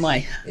 Same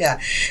way.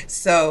 Yeah.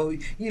 So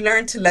you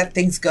learn to let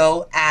things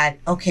go at,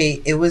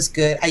 okay, it was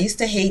good. I used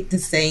to hate the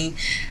saying,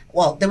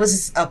 well, there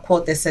was a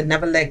quote that said,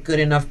 never let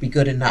good enough be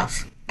good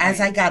enough. As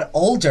I got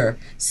older,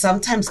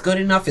 sometimes good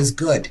enough is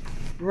good.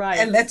 Right.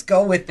 And let's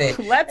go with it.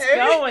 Let's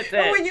go with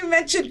it. When you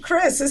mentioned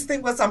Chris, his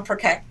thing was on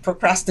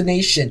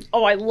procrastination.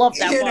 Oh, I love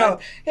that You one. know,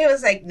 he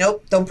was like,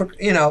 nope,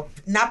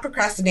 not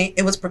procrastinate.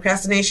 It was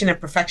procrastination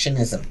and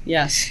perfectionism.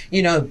 Yes.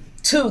 You know,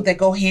 two that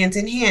go hand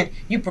in hand.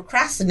 You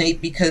procrastinate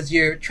because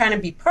you're trying to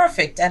be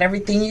perfect at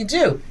everything you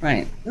do.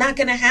 Right. Not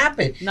going to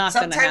happen.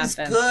 Sometimes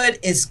good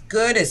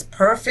is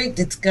perfect.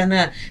 It's going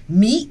to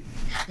meet,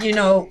 you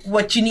know,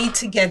 what you need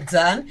to get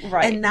done.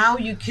 Right. And now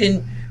you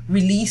can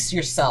release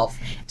yourself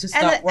to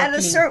start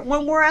working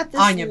when we're at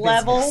this on your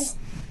level,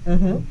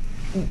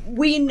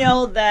 we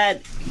know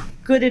that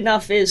good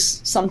enough is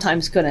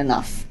sometimes good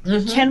enough.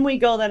 Can we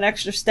go that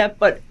extra step?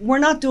 But we're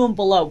not doing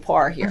below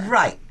par here.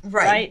 Right.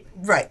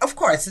 Of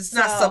course, it's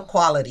not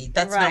sub-quality.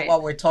 That's not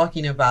what we're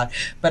talking about.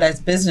 But as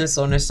business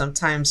owners,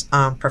 sometimes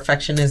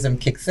perfectionism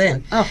kicks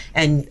in. Oh,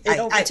 and it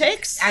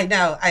overtakes? I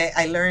know.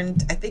 I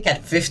learned, I think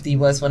at 50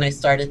 was when I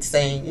started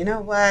saying, you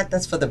know what,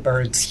 that's for the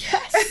birds.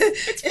 Yes,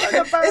 it's for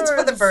the birds. It's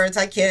for the birds.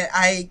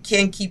 I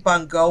can't keep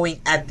on going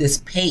at this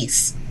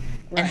pace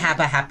and have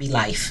a happy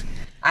life.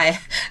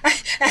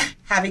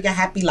 Having a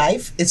happy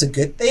life is a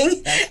good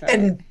thing. That's right.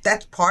 And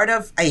that's part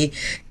of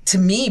to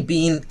me,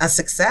 being a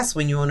success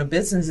when you own a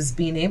business is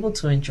being able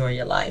to enjoy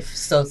your life.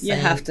 So you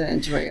have to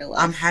enjoy your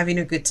life. I'm having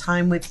a good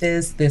time with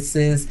this. This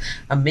is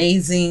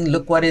amazing.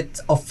 Look what it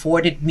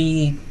afforded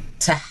me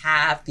to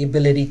have the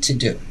ability to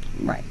do.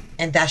 Right.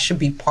 And that should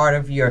be part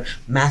of your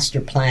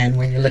master plan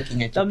when you're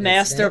looking at your The business.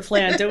 master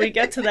plan. Do we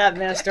get to that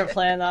master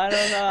plan? I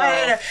don't know. I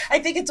don't know. I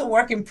think it's a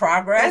work in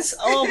progress.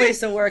 It's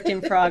always a work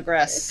in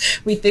progress.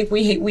 We think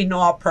we know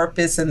our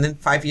purpose, and then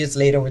 5 years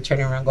later we're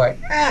turning around going,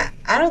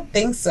 I don't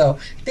think so.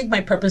 I think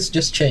my purpose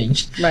just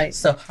changed. Right.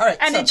 So, all right.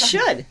 And so, it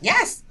should.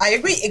 Yes, I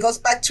agree. It goes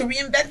back to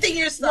reinventing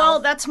yourself. Well,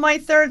 that's my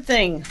third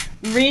thing.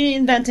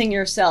 Reinventing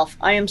yourself.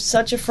 I am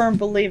such a firm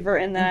believer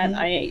in that.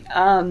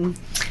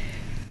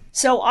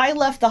 So I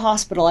left the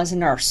hospital as a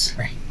nurse.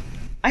 Right.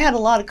 I had a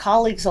lot of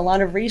colleagues, a lot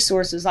of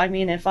resources. I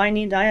mean, if I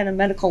had a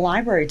medical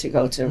library to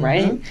go to,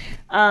 right?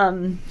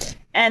 And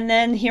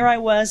then here I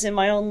was in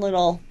my own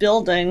little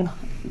building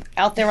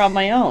out there on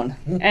my own.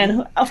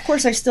 And of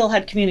course, I still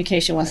had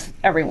communication with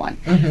everyone.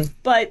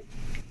 But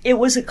it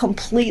was a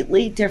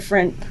completely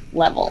different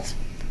level.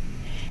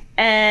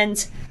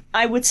 And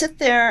I would sit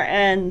there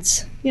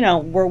and,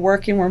 we're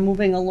working, we're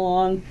moving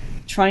along,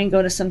 try and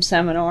go to some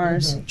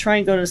seminars, try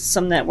and go to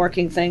some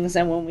networking things.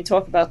 And when we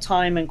talk about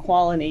time and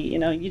quality,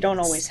 you don't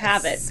always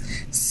have it.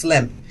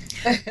 Slim.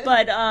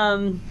 But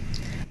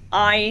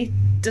I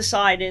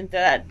decided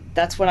that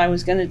that's what I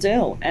was going to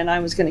do. And I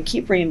was going to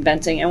keep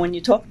reinventing. And when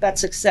you talk about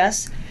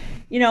success,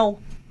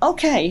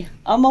 okay,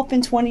 I'm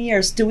open 20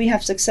 years. Do we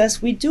have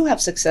success? We do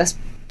have success.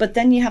 But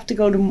then you have to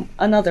go to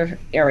another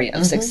area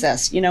of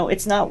success.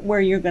 It's not where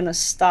you're going to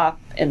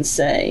stop and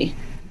say,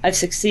 I've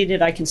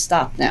succeeded, I can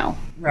stop now.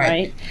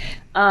 Right?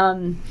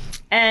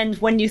 And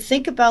when you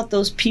think about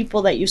those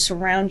people that you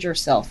surround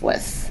yourself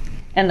with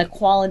and the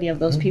quality of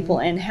those people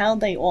and how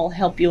they all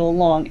help you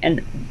along,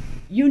 and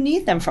you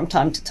need them from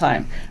time to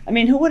time. I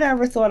mean, who would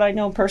ever thought I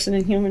know a person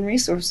in human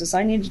resources?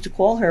 I needed to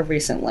call her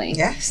recently.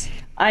 Yes.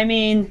 I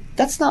mean,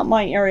 that's not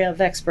my area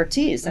of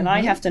expertise, and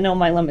I have to know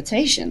my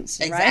limitations,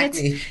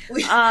 exactly.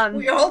 Right?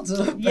 We all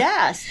do.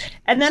 Yes.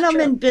 And then I'm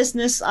in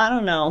business, I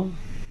don't know,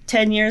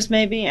 10 years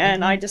maybe,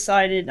 and I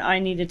decided I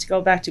needed to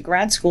go back to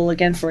grad school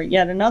again for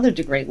yet another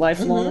degree,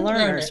 lifelong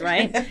learners,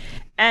 right?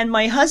 And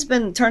my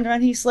husband turned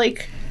around, he's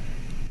like,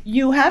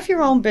 you have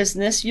your own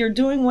business, you're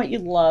doing what you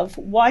love,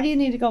 why do you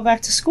need to go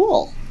back to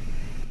school?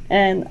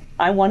 And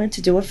I wanted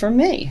to do it for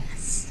me.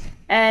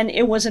 And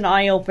it was an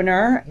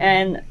eye-opener,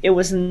 and it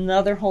was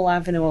another whole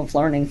avenue of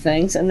learning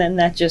things, and then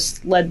that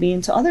just led me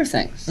into other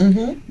things,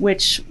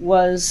 which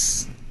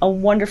was a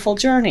wonderful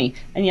journey.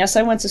 And yes,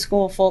 I went to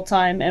school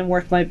full-time and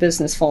worked my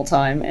business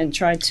full-time and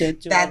tried to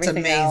do everything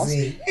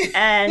amazing.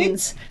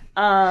 Else.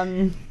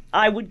 And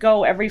I would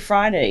go every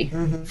Friday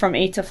from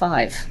 8 to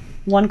 5,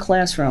 one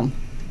classroom.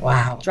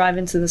 Wow. Drive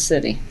into the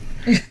city.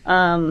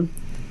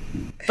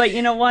 But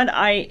you know what?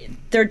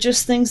 They're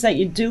just things that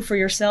you do for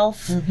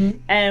yourself.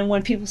 And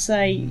when people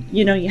say,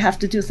 you have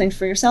to do things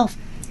for yourself,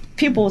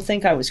 people would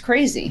think I was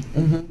crazy.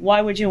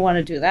 Why would you want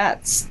to do that?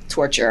 It's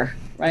torture,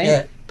 right?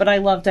 Yeah. But I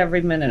loved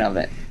every minute of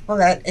it. Well,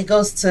 it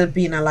goes to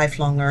being a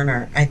lifelong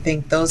learner. I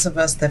think those of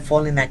us that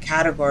fall in that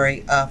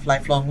category of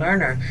lifelong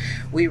learner,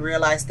 we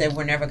realize that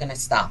we're never going to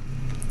stop.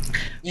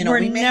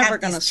 We're we may never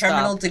have going to these stop.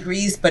 terminal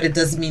degrees, but it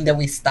doesn't mean that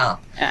we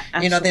stop.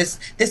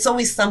 There's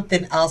always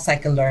something else I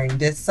can learn.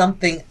 There's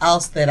something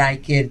else that I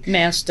could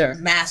master,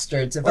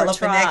 develop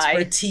an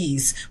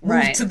expertise,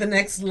 move to the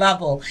next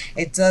level.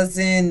 It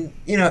doesn't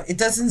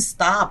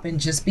stop. And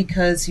just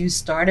because you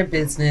start a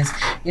business,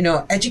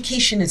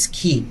 education is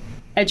key.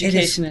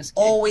 Education is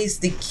key. Always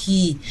the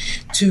key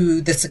to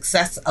the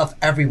success of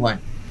everyone.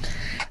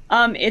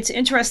 It's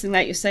interesting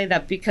that you say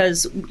that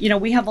because,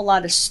 we have a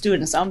lot of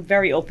students. I'm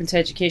very open to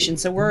education.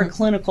 So we're a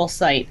clinical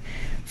site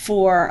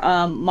for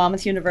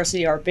Monmouth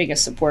University, our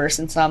biggest supporter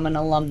since I'm an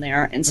alum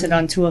there, and sit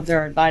on 2 of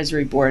their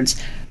advisory boards.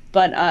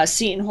 But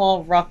Seton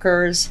Hall,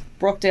 Rutgers,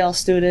 Brookdale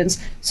students,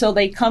 so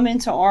they come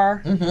into our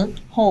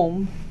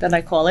home, that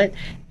I call it,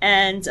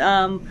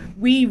 and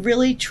we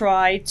really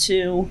try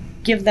to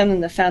give them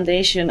the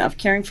foundation of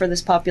caring for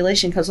this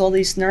population, because all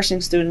these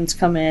nursing students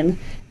come in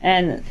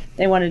and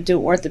they want to do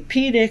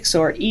orthopedics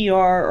or ER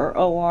or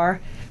OR,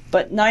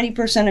 but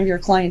 90% of your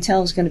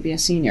clientele is going to be a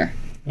senior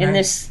in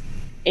this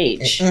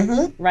age,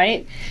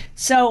 right?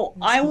 So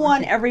I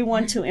want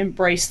everyone to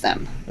embrace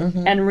them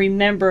and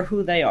remember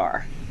who they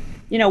are.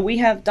 We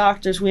have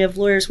doctors, we have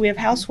lawyers, we have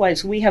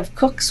housewives, we have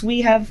cooks,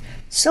 we have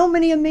so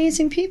many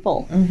amazing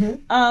people.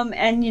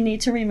 And you need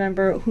to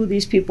remember who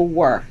these people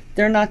were.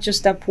 They're not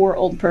just that poor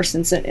old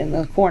person sitting in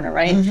the corner,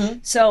 right?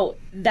 So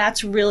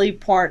that's really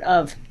part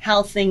of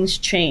how things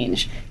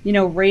change.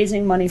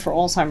 Raising money for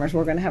Alzheimer's.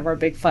 We're going to have our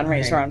big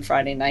fundraiser on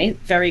Friday night.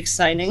 Very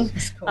exciting.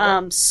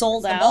 Cool.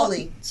 Sold out.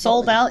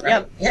 Sold out.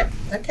 Right? Yep.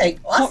 Okay.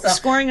 Awesome.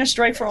 Scoring a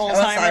strike for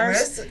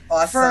Alzheimer's.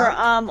 Awesome. For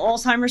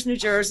Alzheimer's New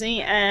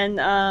Jersey.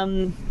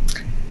 And,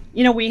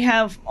 we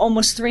have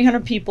almost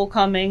 300 people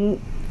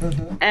coming.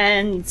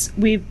 And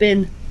we've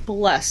been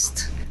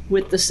blessed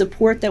with the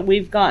support that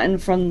we've gotten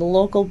from the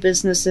local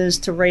businesses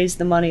to raise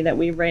the money that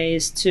we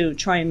raise to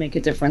try and make a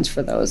difference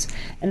for those.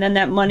 And then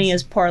that money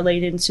is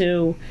parlayed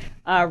into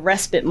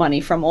respite money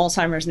from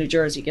Alzheimer's New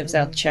Jersey, gives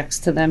out checks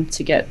to them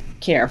to get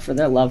care for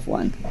their loved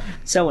one.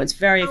 So it's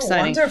very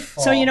exciting.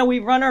 Wonderful. So, we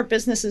run our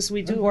businesses,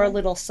 we do our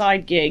little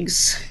side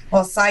gigs.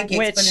 Well, side gigs,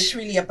 Which, but it's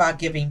really about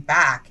giving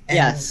back. And,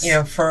 yes.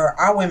 For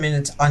our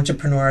Women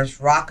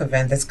Entrepreneurs Rock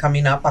event that's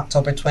coming up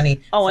October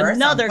 21st. Oh,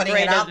 another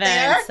great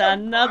event.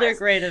 Another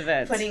great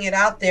event. Putting it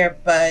out there.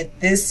 But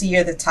this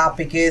year, the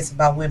topic is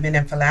about women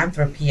in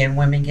philanthropy and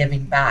women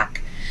giving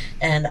back.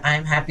 And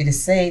I'm happy to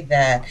say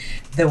that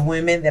the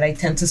women that I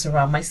tend to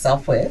surround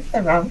myself with,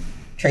 around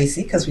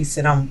Tracey, because we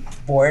sit on a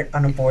board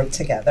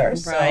together.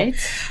 Right.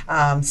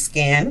 So,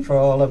 SCAN, for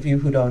all of you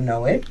who don't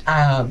know it.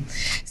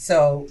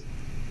 So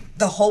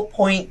the whole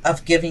point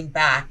of giving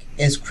back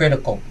is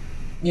critical.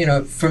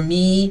 For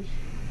me,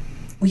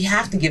 we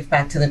have to give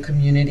back to the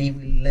community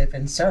we live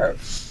and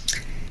serve.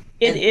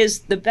 It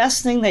is the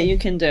best thing that you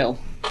can do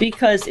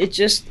because it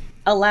just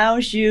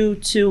allows you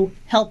to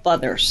help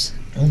others.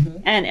 Mm-hmm.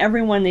 And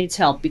everyone needs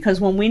help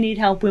because when we need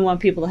help, we want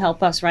people to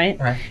help us, right?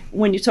 Right.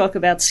 When you talk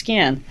about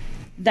SCAN,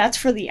 that's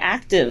for the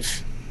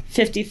active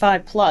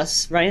 55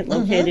 plus, right?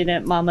 Located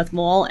at Monmouth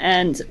Mall.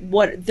 And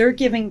what they're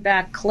giving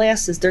back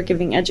classes, they're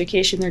giving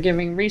education, they're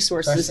giving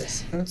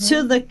resources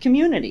to the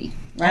community,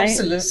 right?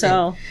 Absolutely.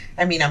 So,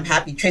 I'm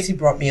happy. Tracey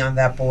brought me on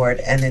that board,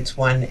 and it's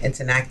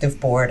an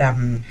active board,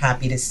 I'm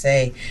happy to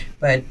say.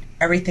 But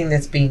everything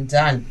that's being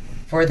done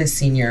for the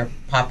senior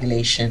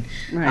population,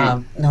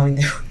 right. Knowing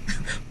that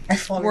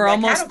we're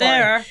almost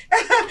there.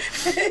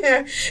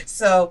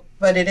 So,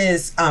 but it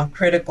is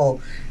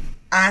critical.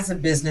 As a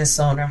business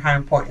owner, how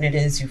important it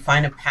is you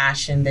find a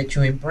passion that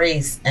you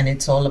embrace, and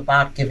it's all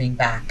about giving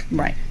back.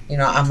 Right.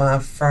 I'm a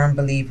firm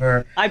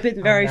believer. I've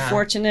been very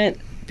fortunate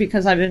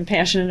because I've been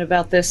passionate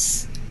about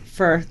this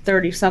for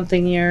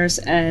 30-something years,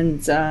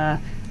 and I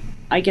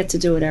get to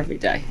do it every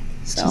day.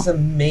 So it's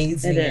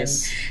amazing. It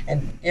is.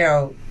 And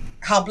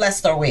how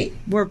blessed are we?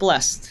 We're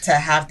blessed to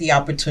have the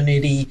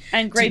opportunity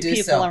and great to do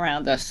people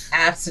around us.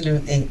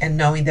 Absolutely. And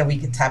knowing that we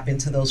can tap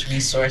into those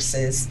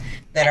resources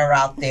that are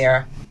out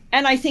there.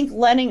 And I think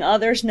letting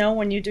others know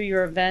when you do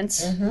your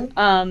events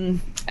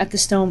at the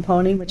Stone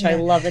Pony, which I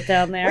love it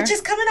down there. Which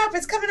is coming up.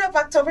 It's coming up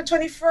October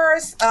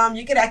 21st.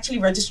 You can actually,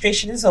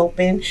 registration is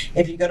open.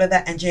 If you go to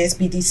the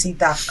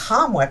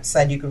njsbdc.com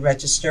website, you can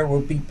register. We'll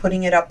be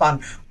putting it up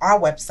on our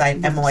website,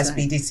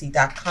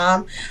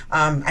 mosbdc.com,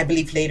 I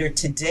believe later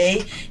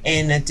today.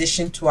 In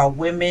addition to our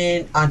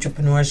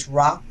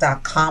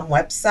womenentrepreneursrock.com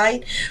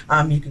website,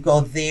 you could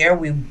go there.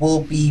 We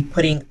will be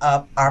putting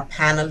up our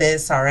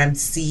panelists, our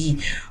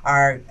MC,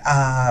 our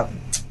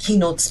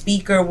keynote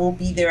speaker will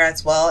be there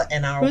as well.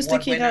 And our Who's the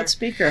keynote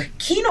speaker?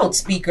 Keynote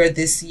speaker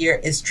this year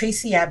is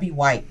Tracey Abby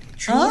White.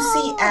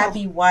 Tracey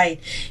Abby White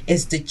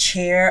is the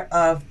chair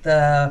of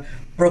the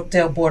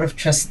Brookdale Board of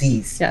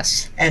Trustees.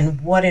 Yes.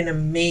 And what an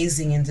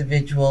amazing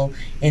individual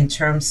in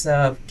terms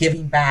of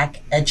giving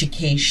back,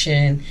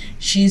 education.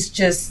 She's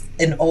just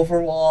an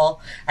overall,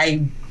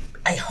 I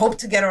hope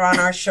to get her on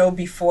our show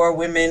before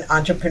Women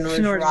Entrepreneurs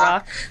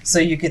Rock. So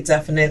you could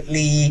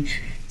definitely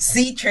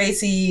see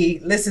Tracey,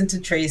 listen to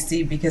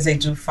Tracey, because I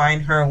do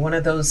find her one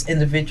of those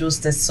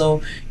individuals that's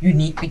so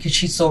unique because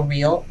she's so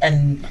real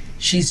and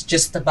she's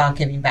just about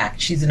giving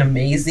back. She's an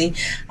amazing,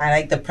 I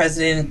like the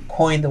president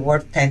coined the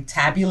word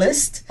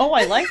fantabulist. Oh,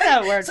 I like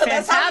that word, so fantabulous.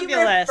 That's how he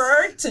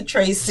referred to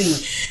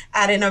Tracey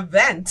at an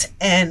event,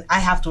 and I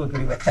have to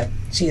agree with him.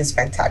 She is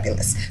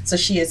fantabulous. So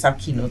she is our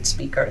keynote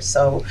speaker.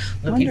 So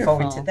looking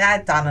forward to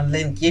that. Donna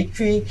Lynn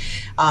Guidry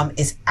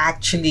is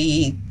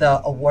actually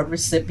the award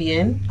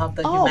recipient of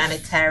the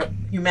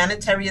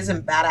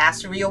Humanitarianism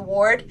Badassery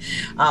Award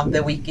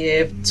that we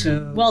give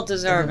to... Well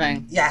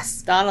deserving.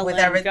 Yes. Donna with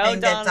Lynn. everything Go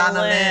that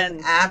Donna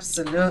Lynn.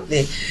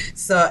 Absolutely.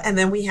 So, and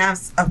then we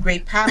have a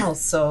great panel.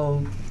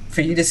 So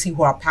for you to see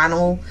who our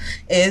panel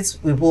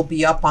is, we will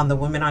be up on the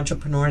Women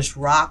Entrepreneurs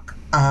Rock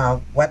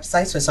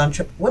website. So it's on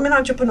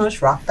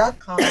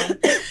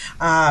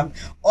womenentrepreneursrock.com.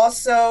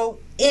 Also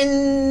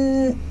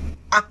in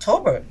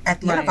October, at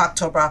the end of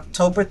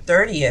October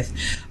 30th,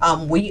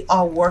 we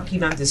are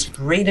working on this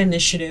great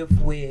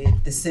initiative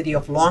with the city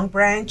of Long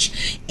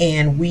Branch,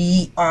 and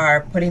we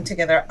are putting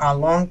together our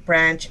Long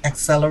Branch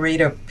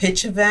Accelerator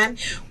Pitch event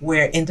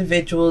where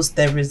individuals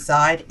that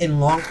reside in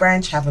Long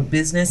Branch have a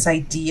business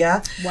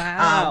idea.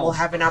 Wow. Will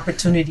have an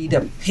opportunity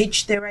to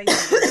pitch their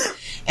ideas.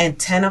 And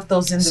 10 of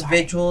those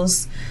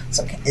individuals,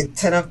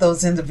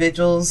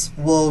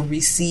 will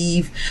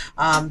receive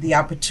the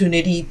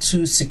opportunity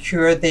to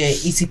secure the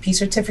ECP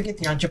certificate,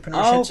 the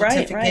entrepreneurship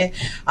certificate,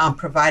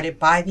 provided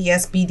by the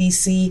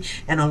SBDC.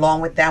 And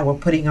along with that, we're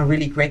putting a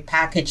really great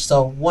package.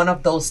 So one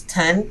of those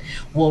 10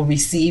 will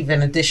receive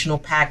an additional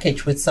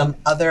package with some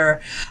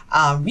other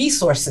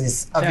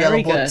resources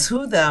available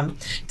to them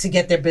to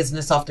get their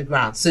business off the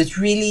ground. So it's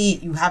really,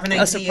 you have an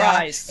idea. A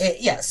surprise.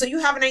 So you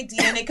have an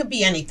idea, and it could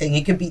be anything.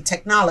 It could be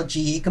technology.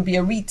 It could be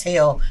a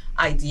retail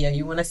idea.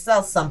 You want to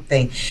sell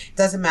something. It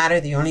doesn't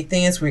matter. The only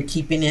thing is we're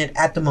keeping it,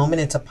 at the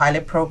moment, it's a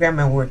pilot program,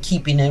 and we're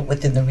keeping it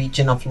within the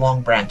region of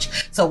Long Branch.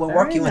 So we're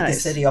working with the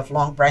city of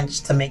Long Branch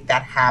to make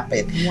that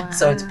happen. Wow.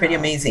 So it's pretty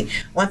amazing.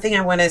 One thing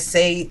I want to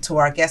say to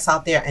our guests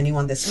out there,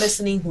 anyone that's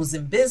listening who's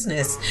in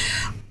business,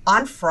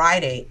 on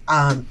Friday,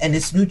 and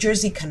it's New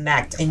Jersey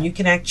Connect, and you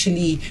can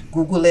actually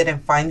Google it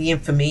and find the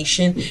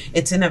information.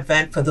 It's an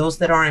event for those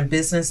that are in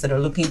business that are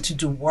looking to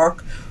do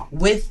work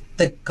with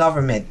the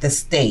government, the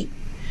state.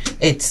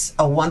 It's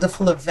a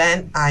wonderful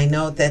event. I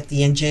know that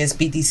the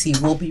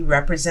NJSBDC will be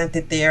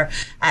represented there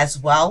as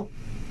well.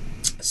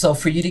 So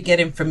for you to get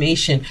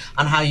information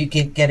on how you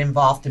can get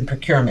involved in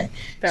procurement.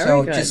 Very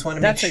so good. Just want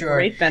to make sure. That's a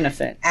great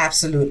benefit.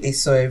 Absolutely.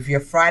 So if your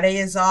Friday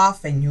is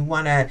off and you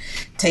want to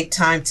take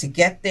time to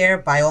get there,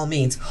 by all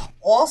means.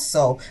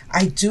 Also,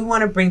 I do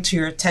want to bring to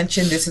your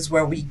attention, this is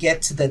where we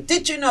get to the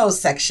Did You Know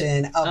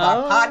section of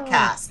our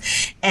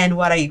podcast. And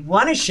what I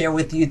want to share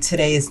with you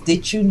today is,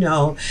 did you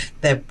know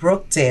that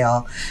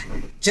Brookdale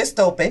just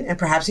opened, and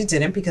perhaps you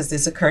didn't because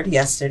this occurred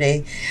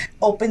yesterday,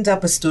 opened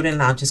up a student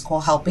lounge. It's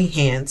called Helping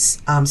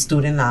Hands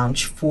Student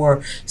Lounge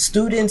for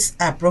students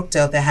at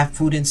Brookdale that have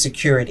food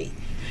insecurity.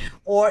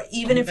 Or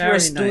even if you're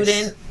a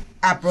student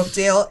at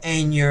Brookdale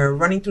and you're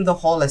running through the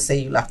hall, let's say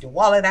you left your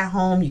wallet at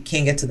home, you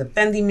can't get to the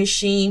vending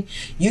machine,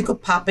 you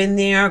could pop in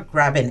there,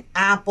 grab an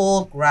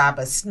apple, grab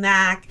a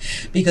snack,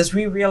 because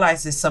we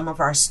realize that some of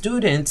our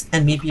students,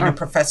 and me being a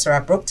professor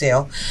at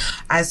Brookdale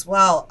as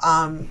well,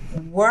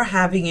 we're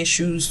having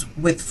issues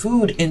with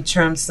food in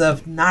terms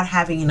of not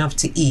having enough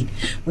to eat.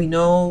 We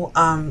know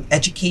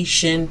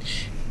education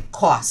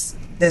costs.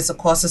 There's a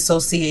cost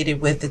associated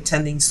with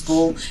attending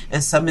school,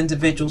 and some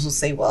individuals will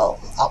say,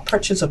 well, I'll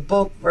purchase a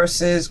book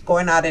versus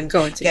going out and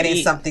getting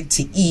something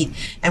to eat.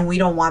 And we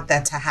don't want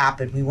that to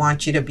happen. We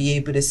want you to be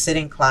able to sit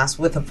in class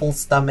with a full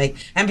stomach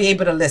and be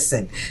able to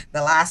listen.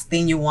 The last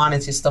thing you want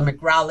is your stomach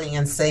growling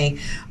and saying,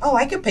 oh,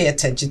 I can pay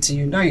attention to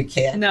you. No, you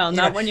can't. No,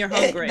 not when you're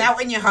hungry. Not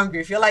when you're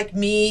hungry. If you're like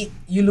me,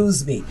 you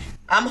lose me.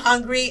 I'm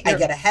hungry, I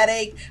get a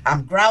headache,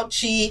 I'm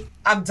grouchy,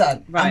 I'm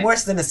done. Right. I'm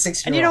worse than a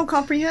 6-year-old. And you don't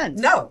comprehend.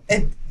 No,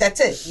 that's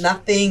it.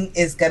 Nothing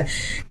is going to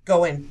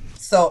go in.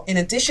 So in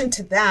addition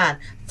to that,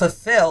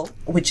 Fulfill,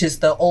 which is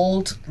the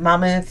old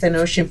Monmouth and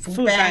Ocean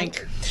Food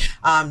Bank,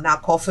 now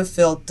called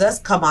Fulfill, does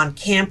come on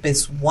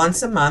campus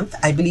once a month.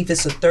 I believe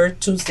it's the third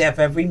Tuesday of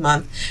every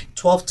month,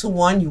 12 to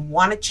 1. You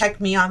want to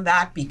check me on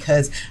that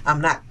because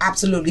I'm not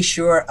absolutely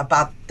sure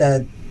about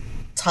the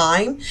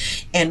time.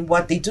 And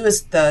what they do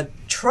is the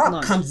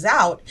truck comes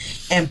out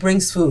and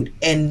brings food.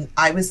 And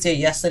I was there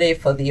yesterday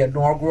for the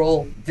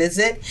inaugural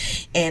visit,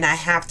 and I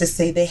have to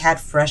say they had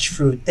fresh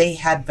fruit, they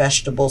had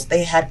vegetables,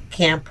 they had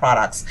canned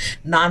products,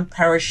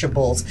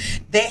 non-perishables,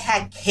 they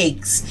had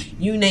cakes,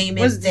 you name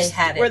it, they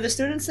had it. Were the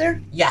students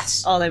there?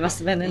 Yes. Oh, they must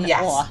have been in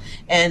awe.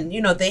 And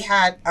they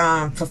had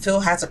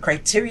Fulfill has a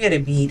criteria to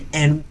meet,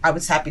 and I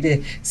was happy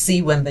to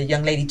see when the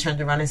young lady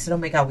turned around and said, oh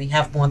my God, we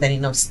have more than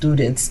enough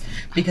students,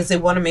 because they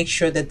want to make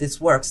sure that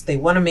this works. They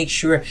want to make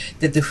sure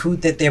that the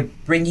food that they're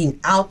bringing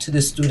out to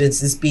the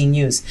students is being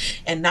used.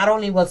 And not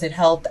only was it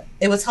held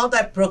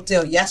at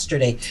Brookdale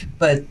yesterday,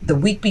 but the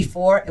week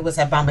before it was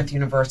at Monmouth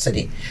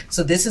University.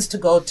 So this is to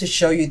go to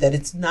show you that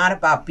it's not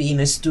about being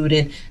a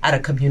student at a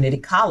community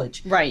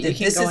college. Right, you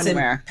can't go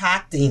anywhere.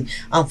 Impacting,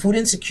 food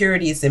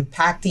insecurity is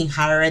impacting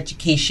higher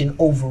education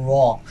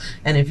overall.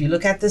 And if you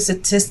look at the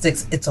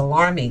statistics, it's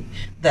alarming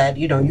that,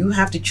 you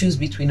have to choose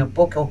between a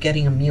book or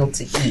getting a meal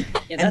to eat.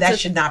 Yeah, and that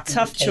should not be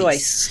tough the case.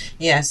 Choice.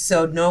 Yeah,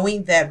 so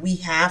knowing that we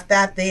have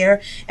that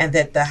there and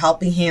that the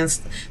Helping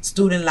Hands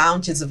Student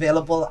Lounge is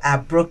available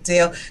at Brookdale,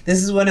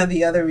 this is one of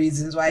the other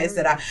reasons why I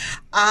said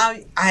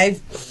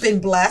I've been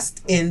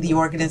blessed in the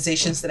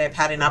organizations that I've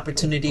had an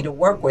opportunity to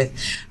work with.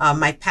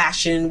 My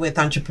passion with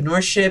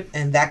entrepreneurship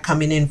and that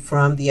coming in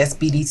from the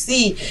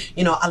SBDC,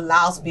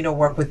 allows me to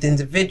work with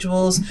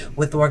individuals,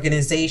 with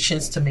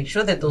organizations to make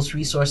sure that those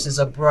resources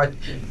are brought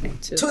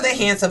to the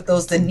hands of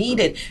those that need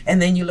it.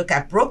 And then you look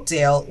at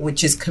Brookdale,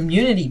 which is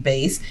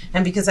community-based.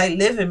 And because I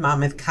live in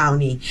Monmouth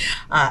County,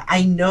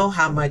 I know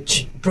how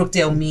much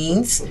Brookdale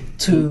means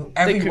to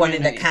everyone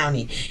in the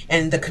county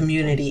and the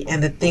community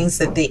and the things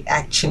that they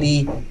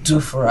actually do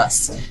for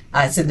us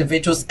as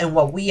individuals and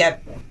what we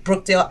at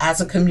Brookdale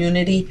as a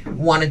community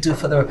want to do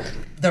for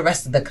the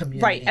rest of the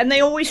community. Right. And they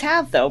always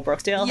have, though.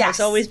 Brookdale has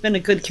always been a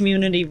good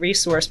community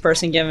resource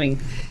person giving.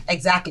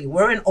 Exactly.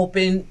 We're an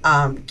open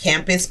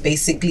campus,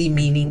 basically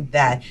meaning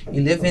that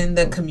you live in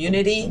the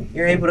community,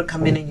 you're able to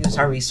come in and use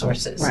our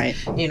resources. Right.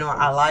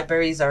 Our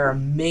libraries are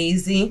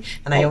amazing.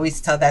 And I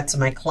always tell that to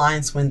my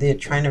clients when they're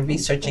trying to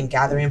research and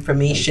gather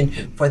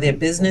information for their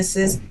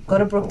businesses. Go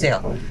to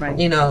Brookdale. Right.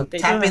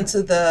 Tap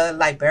into the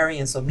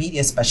librarians or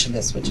media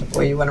specialists, whichever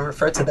way you want to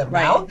refer to them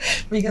now.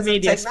 Because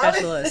media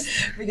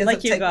specialists. Because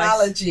of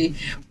technology.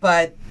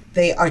 But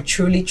they are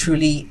truly,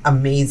 truly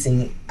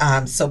amazing.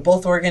 So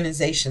both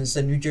organizations,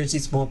 the New Jersey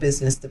Small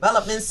Business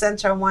Development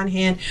Center on one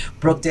hand,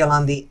 Brookdale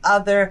on the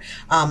other,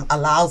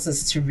 allows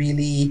us to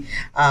really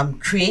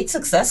create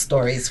success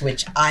stories,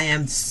 which I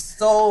am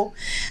so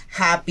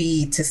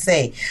happy to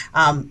say.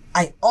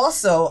 I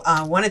also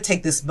want to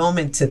take this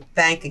moment to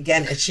thank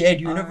again A Shared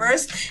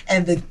Universe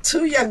and the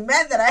two young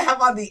men that I have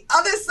on the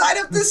other side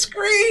of the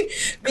screen,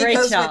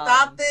 because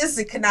without this,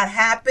 it could not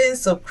happen.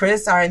 So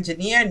Chris, our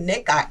engineer,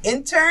 Nick, our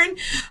intern,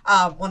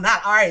 well,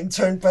 not our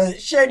intern,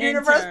 but Shared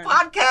Universe first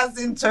podcast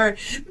intern.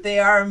 They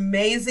are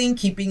amazing,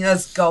 keeping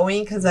us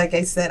going. Because, like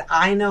I said,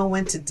 I know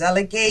when to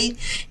delegate.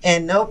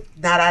 And nope,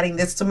 not adding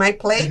this to my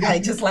plate. I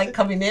just like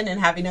coming in and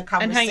having a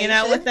conversation. And hanging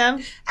out with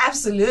them?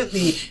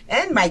 Absolutely.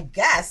 And my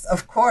guests,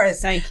 of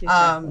course. Thank you.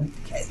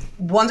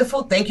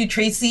 Wonderful. Thank you,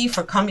 Tracey,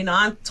 for coming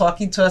on,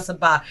 talking to us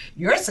about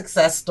your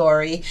success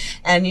story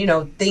and,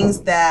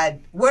 things that,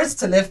 words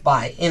to live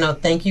by.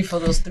 Thank you for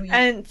those 3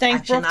 And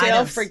thank action Brookdale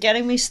items. for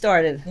getting me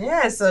started.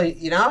 Yeah, so,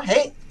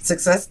 hey,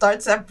 success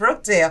starts at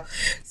Brookdale.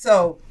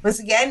 So, once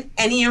again,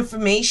 any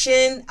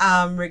information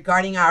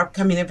regarding our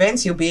upcoming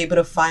events, you'll be able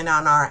to find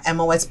on our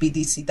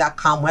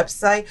mosbdc.com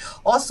website.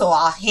 Also,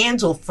 our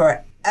handle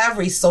for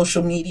every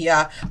social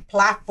media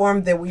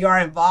platform that we are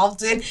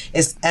involved in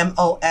is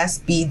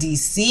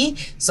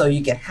MOSBDC. So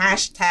you can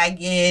hashtag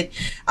it,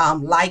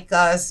 like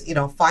us,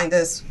 find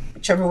us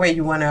whichever way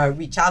you want to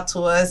reach out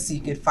to us.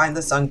 You can find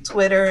us on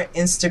Twitter,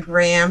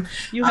 Instagram.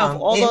 You have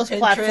all those Pinterest.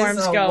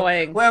 platforms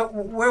going.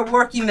 We're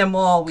working them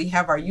all. We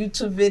have our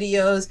YouTube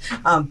videos.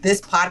 This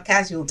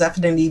podcast, you'll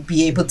definitely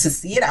be able to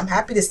see it. I'm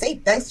happy to say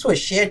thanks to a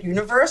shared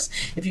universe.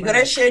 If you go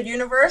to a shared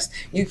universe,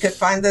 you could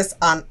find us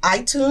on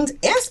iTunes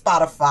and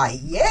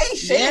Spotify. Yay,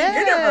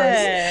 shared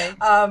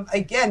universe.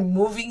 Again,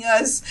 moving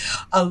us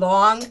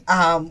along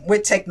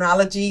with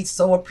technology.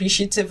 So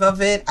appreciative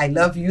of it. I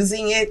love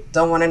using it.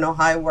 Don't want to know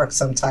how it works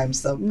sometimes.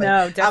 So,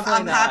 no,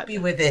 definitely I'm happy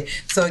with it.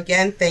 So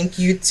again, thank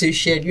you to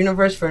Shared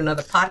Universe for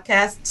another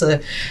podcast.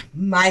 To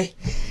my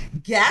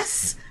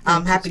guests,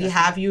 I'm happy to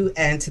have you,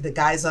 and to the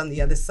guys on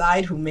the other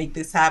side who make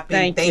this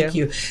happen. Thank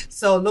you.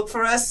 So look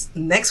for us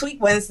next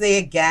week, Wednesday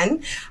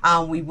again.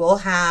 We will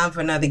have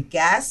another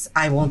guest.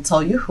 I won't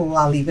tell you who.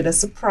 I'll leave it a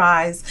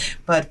surprise.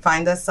 But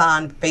find us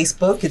on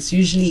Facebook. It's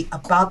usually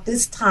about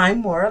this time,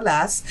 more or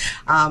less.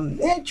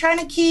 Trying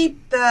to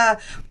keep the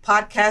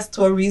podcast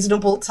to a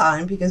reasonable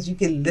time because you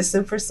can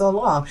listen for so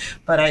long.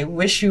 But I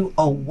wish you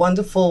a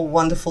wonderful,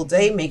 wonderful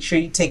day. Make sure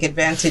you take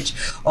advantage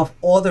of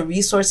all the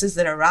resources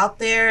that are out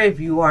there if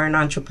you are an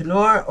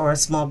entrepreneur or a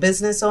small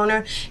business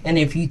owner. And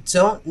if you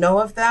don't know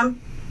of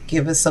them,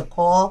 give us a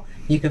call.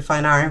 You can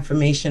find our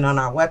information on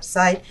our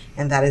website,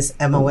 and that is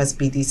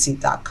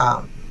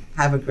mosbdc.com.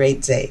 Have a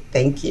great day.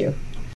 Thank you.